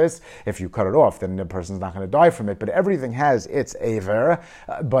own purpose. If you cut it off, then the person's not going to die from it. But everything has its aver.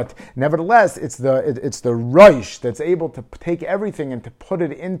 But nevertheless, it's the Rosh that's able to take everything and to put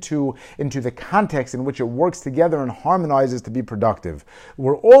it into the context in which it works together and harmonizes to be productive.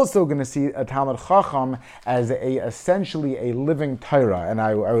 We're also going to see a Talmid Chacham as essentially a living Torah.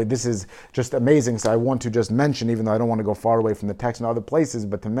 And this is just amazing. So I want to just mention, even though I don't want to go far away from the text in other places,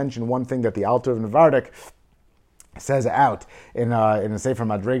 but to mention one thing that the Alter of Nevardik says out in the Sefer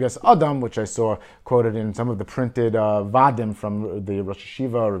Madrigas Adam, which I saw quoted in some of the printed vadim from the Rosh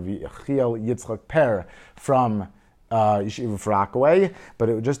Yeshiva, Rabbi Yechiel Yitzchak Per from Yeshiva Rockaway.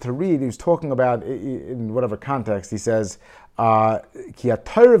 But just to read, he was talking about, in whatever context, he says, Ki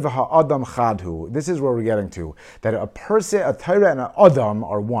ha-Torah v'ha-Adam chadhu. This is where we're getting to. That a person, a Torah and an Adam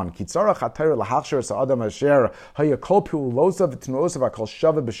are one. Ki tzarach ha-Torah l'hachshir es Adam asher haya kol pi'ulosav v'tnuosav ha'kol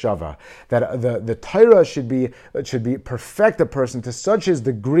shava b'shava. That the Torah should be perfect a person to such his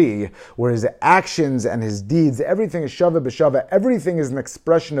degree where his actions and his deeds, everything is shava b'shava, everything is an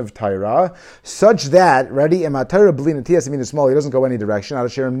expression of Torah, such that, ready, im ha-Torah b'li netiyas yamin small, he doesn't go any direction.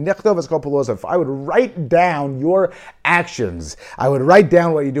 If I would write down your actions, I would write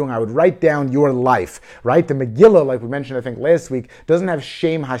down what you're doing. I would write down your life. Right? The Megillah, like we mentioned, I think last week, doesn't have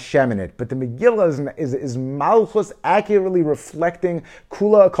Shem Hashem in it, but the Megillah is Malchus accurately reflecting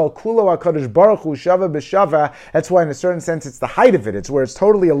Kula HaKadosh Baruch Hu Shava B'Shava. That's why, in a certain sense, it's the height of it. It's where it's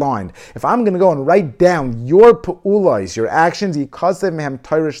totally aligned. If I'm going to go and write down your Pu'ulais, your actions, Yikasev Mehem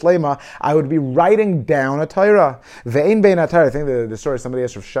Torah Shlema, I would be writing down a Torah. Ve'ein bein ha-Torah. I think the story somebody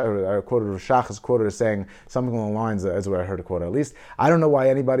asked, quoted Rav Shach is quoted as saying something along the lines as where I heard a quote at least. I don't know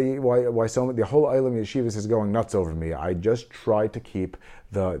why the whole Eilam Yeshivas is going nuts over me. I just try to keep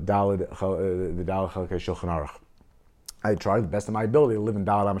the Daled Chalkei Shulchan Aruch. I try the best of my ability to live in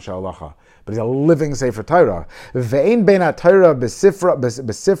Daled Amashal Halacha. But he's a living Sefer Torah. Ve'ein bein ha-Torah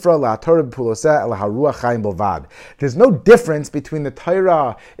b'sifra la-Torah b'puloseh el ha-ruach chaim b'lvad. There's no difference between the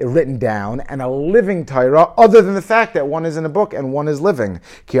Torah written down and a living Torah, other than the fact that one is in a book and one is living.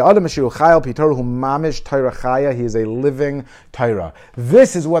 Ki adam asher chayil p'Torah hu mamish Torah chaya. He is a living Torah.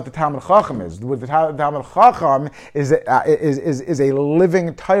 This is what the Talmid Chacham is. What the Talmid Chacham is a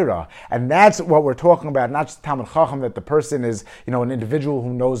living Torah, and that's what we're talking about. Not just Talmid Chacham, that the person is an individual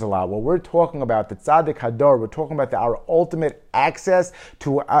who knows a lot. What we're talking about, the Tzaddik Hadar, we're talking about our ultimate access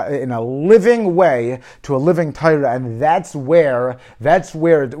to, in a living way, to a living Torah, and that's where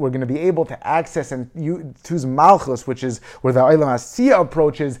we're going to be able to access and use Malchus, which is where the Olam Asiyah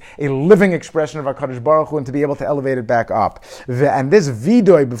approaches a living expression of HaKadosh Baruch Hu, and to be able to elevate it back up. And this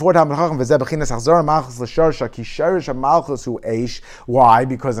vidoy before Talmid Chacham, v'zeh b'chinas achzor Malchus l'sharsha ki sharish Malchus hu eish. Why?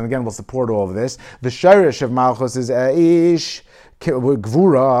 Because, and again, we'll support all of this. The sharish of Malchus is eish.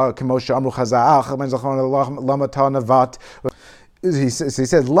 Gvura, Kemosha Amru Chazal, Lama Ta Navat. he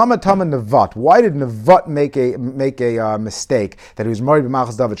says, Lama Tama Nevat. Why did Nevat make a mistake that he was married to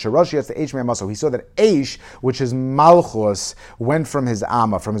Malchus David? Sharashi, that's the Eish Me'amaso. He saw that Eish, which is Malchus, went from his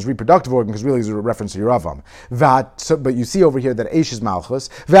Amma, from his reproductive organ, because really it's a reference to Yeravam. But you see over here that Eish is Malchus.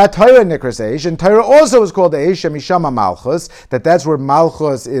 Vat Torah Nikras Eish, and Torah also is called Eish, Mishama Malchus, that's where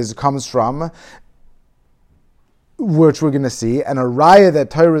Malchus comes from, which we're going to see, and a raya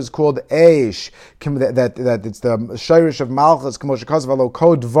that Torah is called Eish, that it's the shirish of Malchus, Kod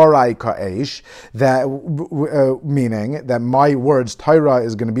Dvarai Ka'Eish, that meaning that my words, Torah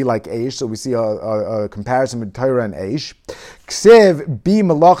is going to be like Eish, so we see a comparison with Torah and Eish. Ksiv bi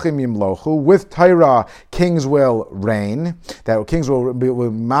malachim yimlochu, with Torah kings will reign, that kings will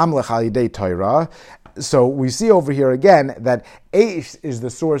mamlech al yidei Torah. So we see over here again that Eish is the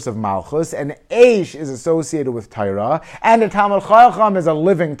source of Malchus, and Eish is associated with Torah, and the Talmud Chacham is a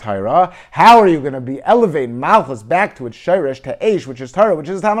living Torah. How are you going to be elevating Malchus back to its shirish, to Eish, which is Torah, which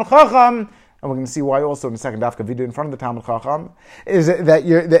is Talmud Chacham? And we're going to see why also in the second dafka vidui in front of the Talmud Chacham is that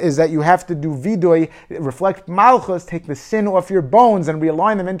you have to do vidui, reflect Malchus, take the sin off your bones and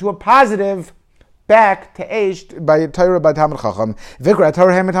realign them into a positive back to Eish by Torah by Talmud Chacham. Vikra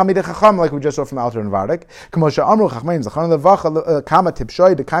Torah Hem Talmid Chacham, like we just saw from Alter and Vardik. K'moshe Amru Chachmein Zachan Levacha Kama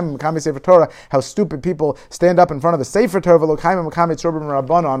Tipshoy Dekaim Makami Sefer Torah. How stupid people stand up in front of the Sefer Torah V'Lokaim Makami Tzorba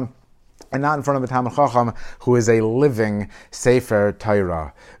Rabbanon, and not in front of the Talmud Chacham, who is a living Sefer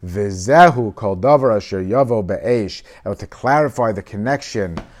Torah. V'zehu kol davar asher yavo be'eish. And to clarify the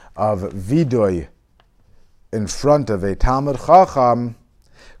connection of vidui in front of a Talmud Chacham,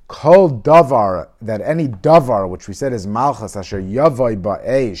 Kol davar, that any davar, which we said is malchus, asher yavoi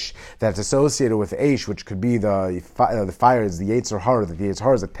ba'esh, that's associated with Eish, which could be the fire, is the Yetzer Hara, that the Yetzer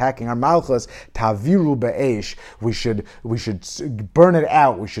Hara is attacking our malchus, taviru ba'esh, we should burn it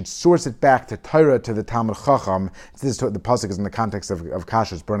out, we should source it back to Torah, to the Talmud Chacham. The pasuk is in the context of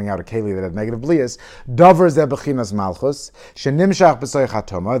kashrus, burning out a keli that had negative blias. Davar zeh bechinas malchus, shenimshach b'soich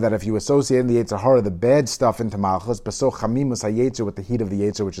hatoma, that if you associate the Yetzer Hara, the bad stuff, into malchus, b'soch chamimus hayetzer, with the heat of the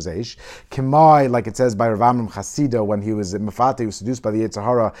Yetzer, which is Eish. Kimai, like it says by Rav Amram Chasida, when he was Mefati, he was seduced by the Yetzer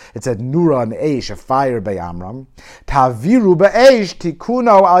Hara, it said Nura and Eish, a fire by Amram. Taviru ba'Eish,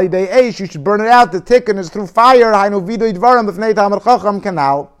 tikuno al yidei Eish, you should burn it out. The tikkun is through fire. Hainu vidu idvaram b'fnei Talmud Chacham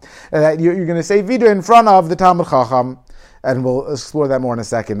canal. You're going to say vidu in front of the Talmud Chacham. And we'll explore that more in a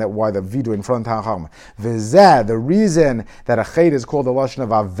second, that why the vidu in front of Talmud Chacham. V'zeh, the reason that a chet is called the lashon of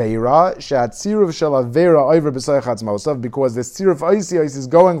aveira, she'at tziruv shel aveira over b'soich atzmosav, because the tziruv oisios is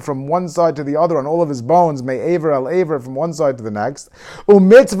going from one side to the other on all of his bones, may aver el aver, from one side to the next.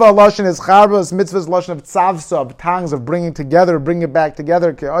 U'mitzvah lashon is charbos, mitzvah's lashon of tzavsav, tongues of bringing together, bring it back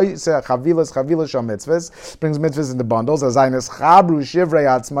together. Chavilas shal mitzvahs, brings mitzvahs into bundles. Azaynes chabru shivrei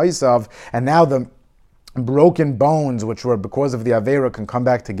atzmosav, and now the broken bones, which were because of the Avera, can come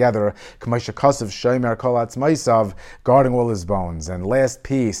back together. K'maisha kasav shomer kol atzmaisav, guarding all his bones. And last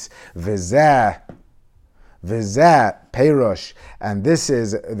piece, v'zeh perush, and this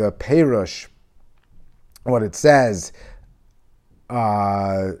is the perush. What it says,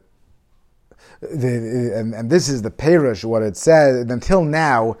 and this is the perush. What it says until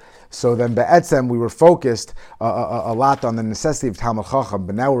now. So then, be'etzem, we were focused a lot on the necessity of Talmud Chacham,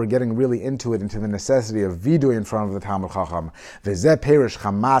 but now we're getting really into the necessity of vidui in front of the Talmud Chacham. V'zeh perish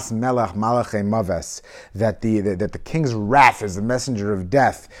chamas melech malachei maves, that the king's wrath is the messenger of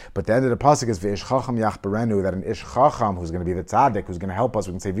death. But the end of the pasuk is v'ish chacham yachberenu, that an ish chacham, who's going to be the tzaddik, who's going to help us,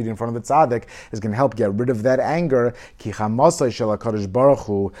 we can say vidui in front of the tzaddik, is going to help get rid of that anger. Ki chamasai shel HaKadosh Baruch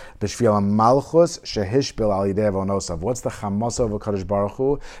Hu b'shvil malchus shehishbil al yidei avonosav. What's the chamasai of HaKadosh Baruch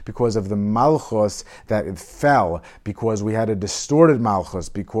Hu? Because of the malchus that it fell, because we had a distorted malchus,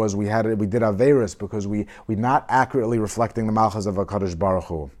 because we did averis, because we not accurately reflecting the malchus of HaKadosh Baruch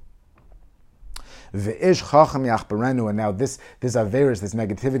Hu. V'ish chacham yachberenu, and now this averis, this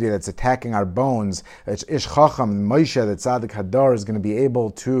negativity that's attacking our bones, it's ish chacham, Moshe, that tzaddik hadar, is going to be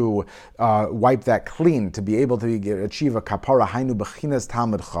able to wipe that clean, to be able to achieve a kapara, hainu bechinas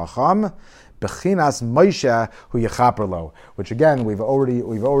Talmud Chacham, Bechinas Moshe hu yechaperlo, which again we've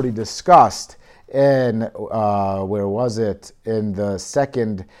already discussed in where was it, in the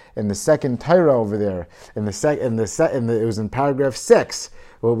second Torah over there, it was in paragraph 6.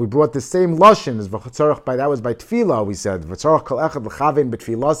 Well, we brought the same lashon as that was by tefillah. We said v'tzorach kol echad l'chavein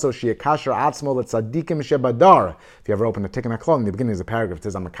b'tfilaso sheyakasher atzmo l'tzadikim shebadar. If you ever open a Tikkun HaKlal, in the beginning is a paragraph. It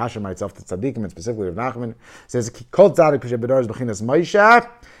says I'm makasher myself to tzadikim, and specifically Rav Nachman. It says kol tzadik shebadar is b'chinas Moshe.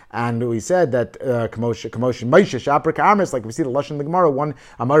 And we said that Moshe Shapar Ka'amis, like we see the lashon in the Gemara, one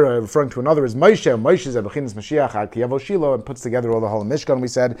Amara referring to another is Moshe. Moshe is a b'chinas Mashiach ad Kiyavo Shilo, and puts together all the whole Mishkan. We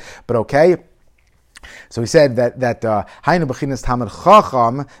said, but okay. So he said that Hainu Bechinas Talmid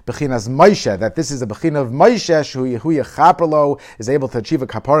Chacham Bechinas Moshe, that this is a Bechina of Moshe who Yechaperlo is able to achieve a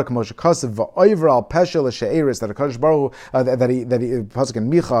kapara Moshe Kosev va'over al peshel she'eris, that Hakadosh Baruch Hu that he pasuk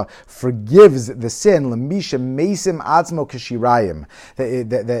in Micha forgives the sin lemisha meisim atzmo k'shirayim,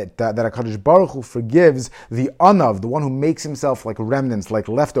 that Hakadosh Baruch Hu forgives the anav, the one who makes himself like remnants, like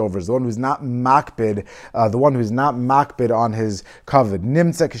leftovers, the one who's not makbid, on his kavod.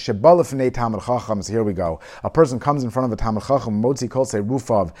 Nimtza k'shebala fnei Talmid Chacham. Here we go. A person comes in front of a Talmid Chacham, Motzi Kol Sei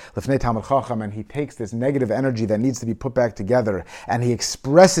Rufav, Lefnei Talmid Chacham, and he takes this negative energy that needs to be put back together, and he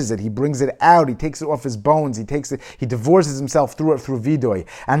expresses it, he brings it out, he takes it off his bones, he divorces himself through Vidoy,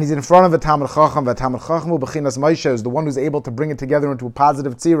 and he's in front of a Talmid Chacham, the Talmid Chacham Bechinas Moshe is the one who's able to bring it together into a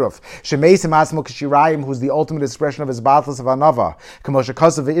positive tziruf. Shemeisim Atzmo K'shirayim, who's the ultimate expression of his battles of Anava. K'moshe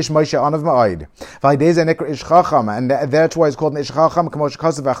Kosev V'ish Moshe Anav Ma'od. V'Haidei Nikra Ish Chacham, and that's why it's called an Ish Chacham. K'moshe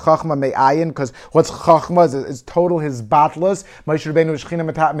Kosev V'Chachma Me'ayin, because what's Chachma is total his battles. Moshe Rabbeinu is Shechina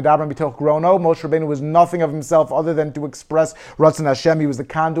Midabram B'toch Grono. Moshe Rabbeinu was nothing of himself other than to express Ratzon Hashem. He was the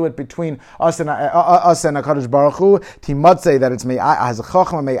conduit between us and HaKadosh Baruch Hu. Timatzei, that it's has a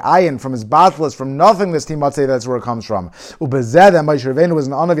Chachma Me'ayin from his battles, from nothingness. Timatzei, that's where it comes from. Ubezed, and Moshe Rabbeinu was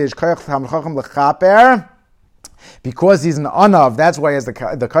an Anav Yesh Koyach Talmid Chacham L'chaper. Because he's an anav, that's why he has the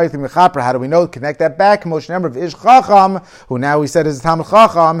kaythim mechaper. How do we know? Connect that back. Moshe number of ish chacham, who now we said is a Talmid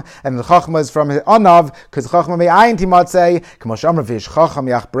Chacham, and the chachma is from his anav, because chachma me'ayin timatzei. Moshe number of ish chacham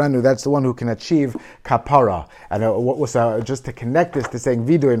yachbrenu. That's the one who can achieve kapara. And what was just to connect this to saying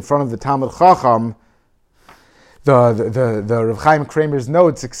vidu in front of the Talmid Chacham. The Rav Chaim Kramer's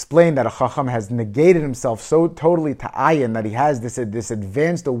notes explain that a Chacham has negated himself so totally to ayin that he has this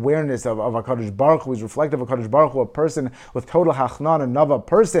advanced awareness of HaKadosh Baruch Hu, is reflective of HaKadosh Baruch Hu, a person with total hachnan, another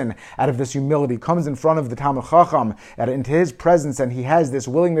person out of this humility comes in front of the Talmid Chacham into his presence, and he has this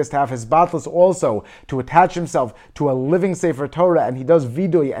willingness to have his battles also, to attach himself to a living Sefer Torah, and he does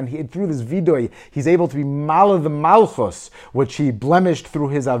vidoy, and through this vidoy he's able to be mala the malchus, which he blemished through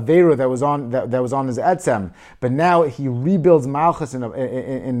his aveira that was on his etzem. But now he rebuilds Malchus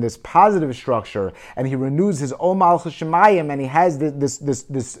in this positive structure, and he renews his own Malchus Shemayim, and he has this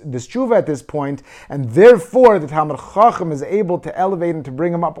tshuva at this point, and therefore the Talmid Chacham is able to elevate and to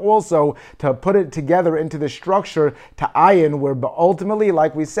bring him up also, to put it together into the structure to ayin, where ultimately,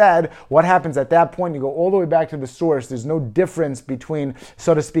 like we said, what happens at that point, you go all the way back to the source. There's no difference between,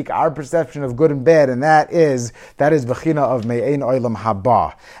 so to speak, our perception of good and bad, and that is Bechina of Me'ein Olam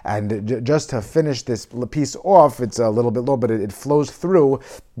Haba. And just to finish this piece off, it's a little bit low, but it flows through,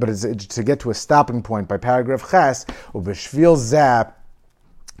 but it's to get to a stopping point by paragraph Ches, Ubeshvil Zap,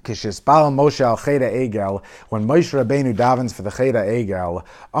 Kishispal Moshe al Cheda Egel, when Moshe Rabbeinu davens for the Cheda Egel,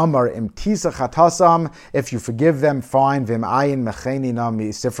 Amar imtisa chatasam, if you forgive them, fine. Vim ayin mecheni na mi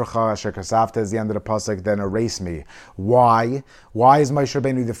sifracha asher kasafta is the end of the pasuk. Then erase me. Why? Why is Moshe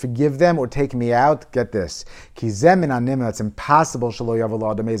Rabbeinu to forgive them or take me out? Get this. Ki zem in anim, that's impossible. Shelo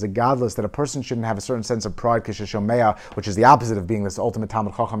yavel adam is a godless, that a person shouldn't have a certain sense of pride. Kishishomea, which is the opposite of being this ultimate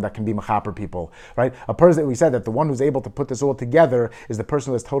Talmid Chacham that can be mechaper people. Right? A person, we said that the one who's able to put this all together is the person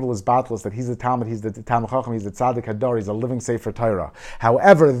who has total is battles, that he's the Talmud, he's the Talmid Chacham, he's the Tzaddik Hadar, he's a living Sefer Torah.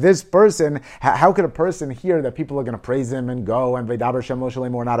 However, this person, how could a person hear that people are going to praise him and go and Veidaber Shem Lo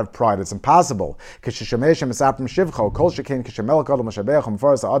Shalem or not have pride? It's impossible. That he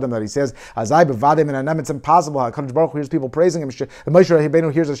says, it's impossible. HaKadosh Baruch Hu hears people praising him. Moshe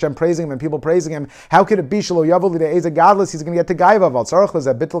Rabbeinu hears Hashem praising him and people praising him. How could it be Shelo Yavol Lidei a godless? He's going to get to Gaiva.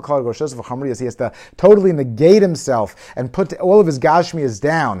 He has to totally negate himself and put all of his Gashmi is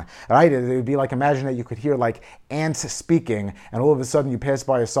down, right? It would be like, imagine that you could hear like ants speaking, and all of a sudden you pass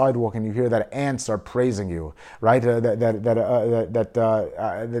by a sidewalk and you hear that ants are praising you, right? That's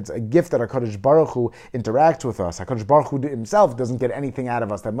a gift that HaKadosh Baruch Hu interacts with us. HaKadosh Baruch Hu himself doesn't get anything out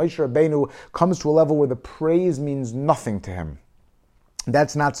of us. That Moshe Rabbeinu comes to a level where the praise means nothing to him.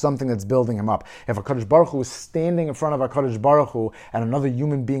 That's not something that's building him up. If HaKadosh Baruch Hu is standing in front of HaKadosh Baruch Hu and another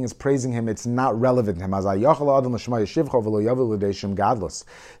human being is praising him, it's not relevant to him. Somebody asked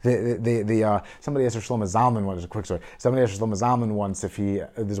Shlomo Zalman, what is a quick story? Somebody asked Shlomo Zalman once this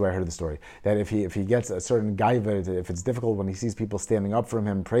is where I heard the story, that if he gets a certain gaiva, if it's difficult when he sees people standing up from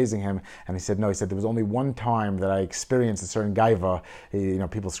him, praising him, and he said, there was only one time that I experienced a certain gaiva,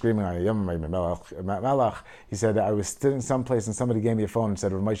 people screaming, he said, I was sitting someplace and somebody gave me a phone and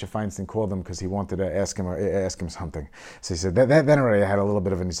said Rav Moshe Feinstein called him because he wanted to ask him something. So he said, then already I had a little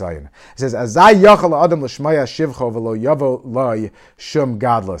bit of an nisayon. He says, Azai yachal adam l'shmaya shivcho v'lo yavo loy shum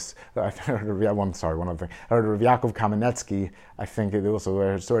gadlus. One other thing. I heard Rav Yaakov Kamenetsky, I think it also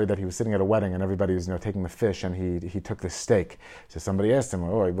heard a story that he was sitting at a wedding and everybody was taking the fish and he took the steak. So somebody asked him,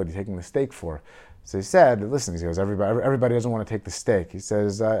 what are you taking the steak for? So he said, listen, he goes, everybody doesn't want to take the steak. He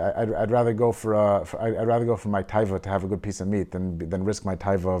says, I'd rather go for my taiva to have a good piece of meat than risk my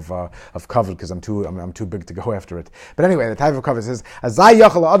taiva of kavod because I'm too big to go after it. But anyway, the taiva of kavod says, Azai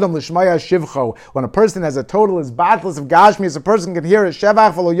yachal adam l'shmaya shivcho. When a person has a total is batless of gashmis, a person can hear it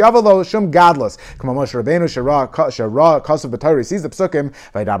shevach v'lo yavalo shum gadlus. K'ma Moshe Rabbeinu shara kasav b'Torah. He sees the psukim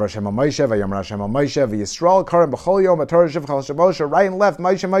v'yidaber Hashem al Moshe v'yomer Hashem al Moshe v'Yisrael karim b'chol yom Torah shivchal Moshe right and left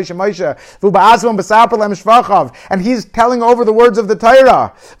Moshe v'u ba'asvam. And he's telling over the words of the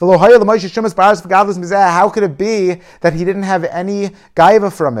Torah. How could it be that he didn't have any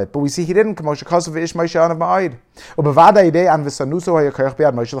gaiva from it? But we see he didn't. And this is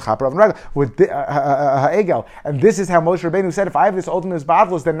how Moshe Rabbeinu said, if I have this ultimate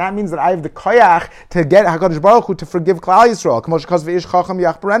badlus, then that means that I have the koyach to get HaKadosh Baruch Hu to forgive Klal Yisrael.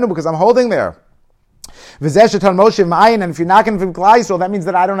 Because I'm holding there. And if you're not going to forgive Klal Yisrael, that means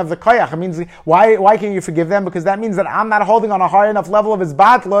that I don't have the koyach. It means, why can't you forgive them? Because that means that I'm not holding on a high enough level of his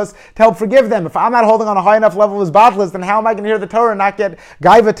batlus to help forgive them. If I'm not holding on a high enough level of his batlus, then how am I going to hear the Torah and not get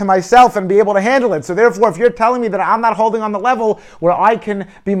gaiva to myself and be able to handle it? So therefore, if you're telling me that I'm not holding on the level where I can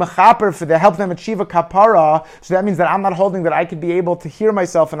be mechaper to help them achieve a kapara, so that means that I'm not holding that I could be able to hear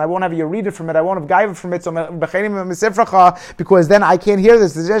myself and I won't have a yerida from it, I won't have gaiva from it, so because then I can't hear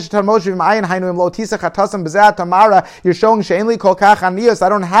this. You're showing she'enli kol kach aniyos. I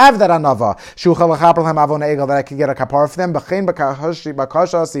don't have that anava. That I can get a kapar for them.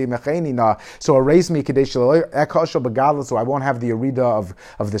 So erase me so I won't have the arida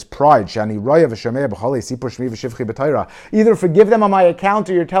of this pride. Either forgive them on my account,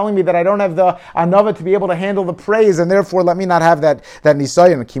 or you're telling me that I don't have the anava to be able to handle the praise, and therefore let me not have that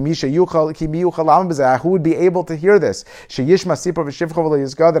nisayon. Who would be able to hear this?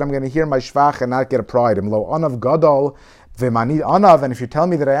 That I'm going to hear my shvach and not get a pride. Anav gadol v'mani anav, and if you're telling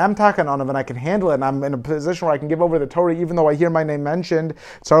me that I am takan anav and I can handle it, and I'm in a position where I can give over the Torah even though I hear my name mentioned,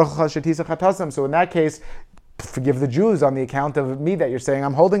 so in that case, forgive the Jews on the account of me that you're saying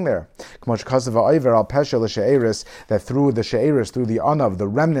I'm holding there. That through the she'eris, through the anav, the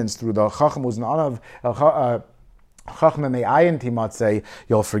remnants, through the chacham and anav,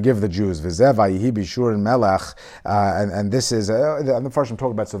 you'll forgive the Jews. And this is the first I'm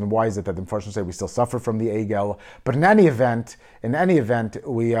talking about. So then why is it that the first say we still suffer from the egel? But in any event,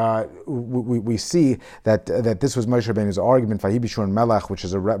 we see that this was Moshe Rabbeinu's argument. Which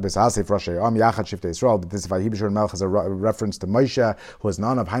is a But this is a reference to Moshe, who is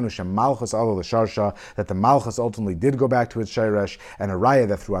none of Hainu Malchus Alo L'Sharsha, that the Malchus ultimately did go back to its Sheresh, and a raya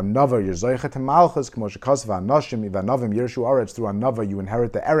that through another you're zoichet to Malchus, K'moshe Kosva Anoshim Ivanovim Yershu Aretz, through another you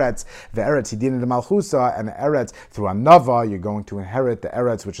inherit the Eretz, Hidin the Malchusa, and Eretz through another you're going to inherit the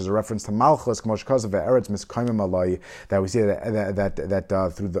Eretz, which is a reference to Malchus, K'moshe Kosva Eretz Miskoimim Alai, that we see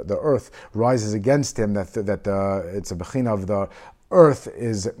that through the earth rises against him, that it's a bechina of the earth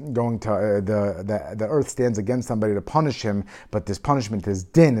is going to the earth stands against somebody to punish him, but this punishment is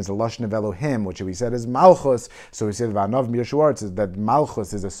din, is a lashon of Elohim, which we said is malchus. So we said v'anav miyashuartz is that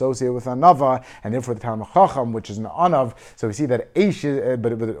malchus is associated with anava, and therefore the Talmud Chacham, which is an anav. So we see that Eish,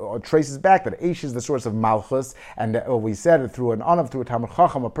 but it traces back that Eish is the source of malchus, and we said through an anav, through a Talmud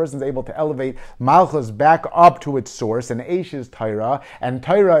Chacham, a person's able to elevate malchus back up to its source, and Eish is Torah, and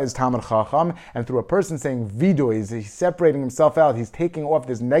Torah is Talmud Chacham, and through a person saying vido, he's separating himself out. He's taking off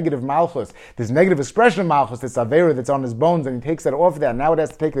this negative malchus, this negative expression of malchus, this avera that's on his bones, and he takes that off that. Now it has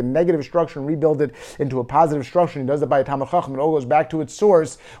to take the negative structure and rebuild it into a positive structure. He does it by a Talmud Chacham. It all goes back to its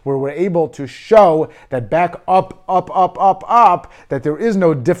source, where we're able to show that back up, that there is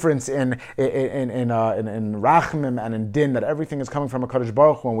no difference in rachmim and in din, that everything is coming from a Kadosh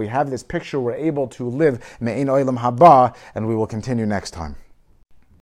Baruch Hu. When we have this picture, we're able to live me'ein olam haba, and we will continue next time.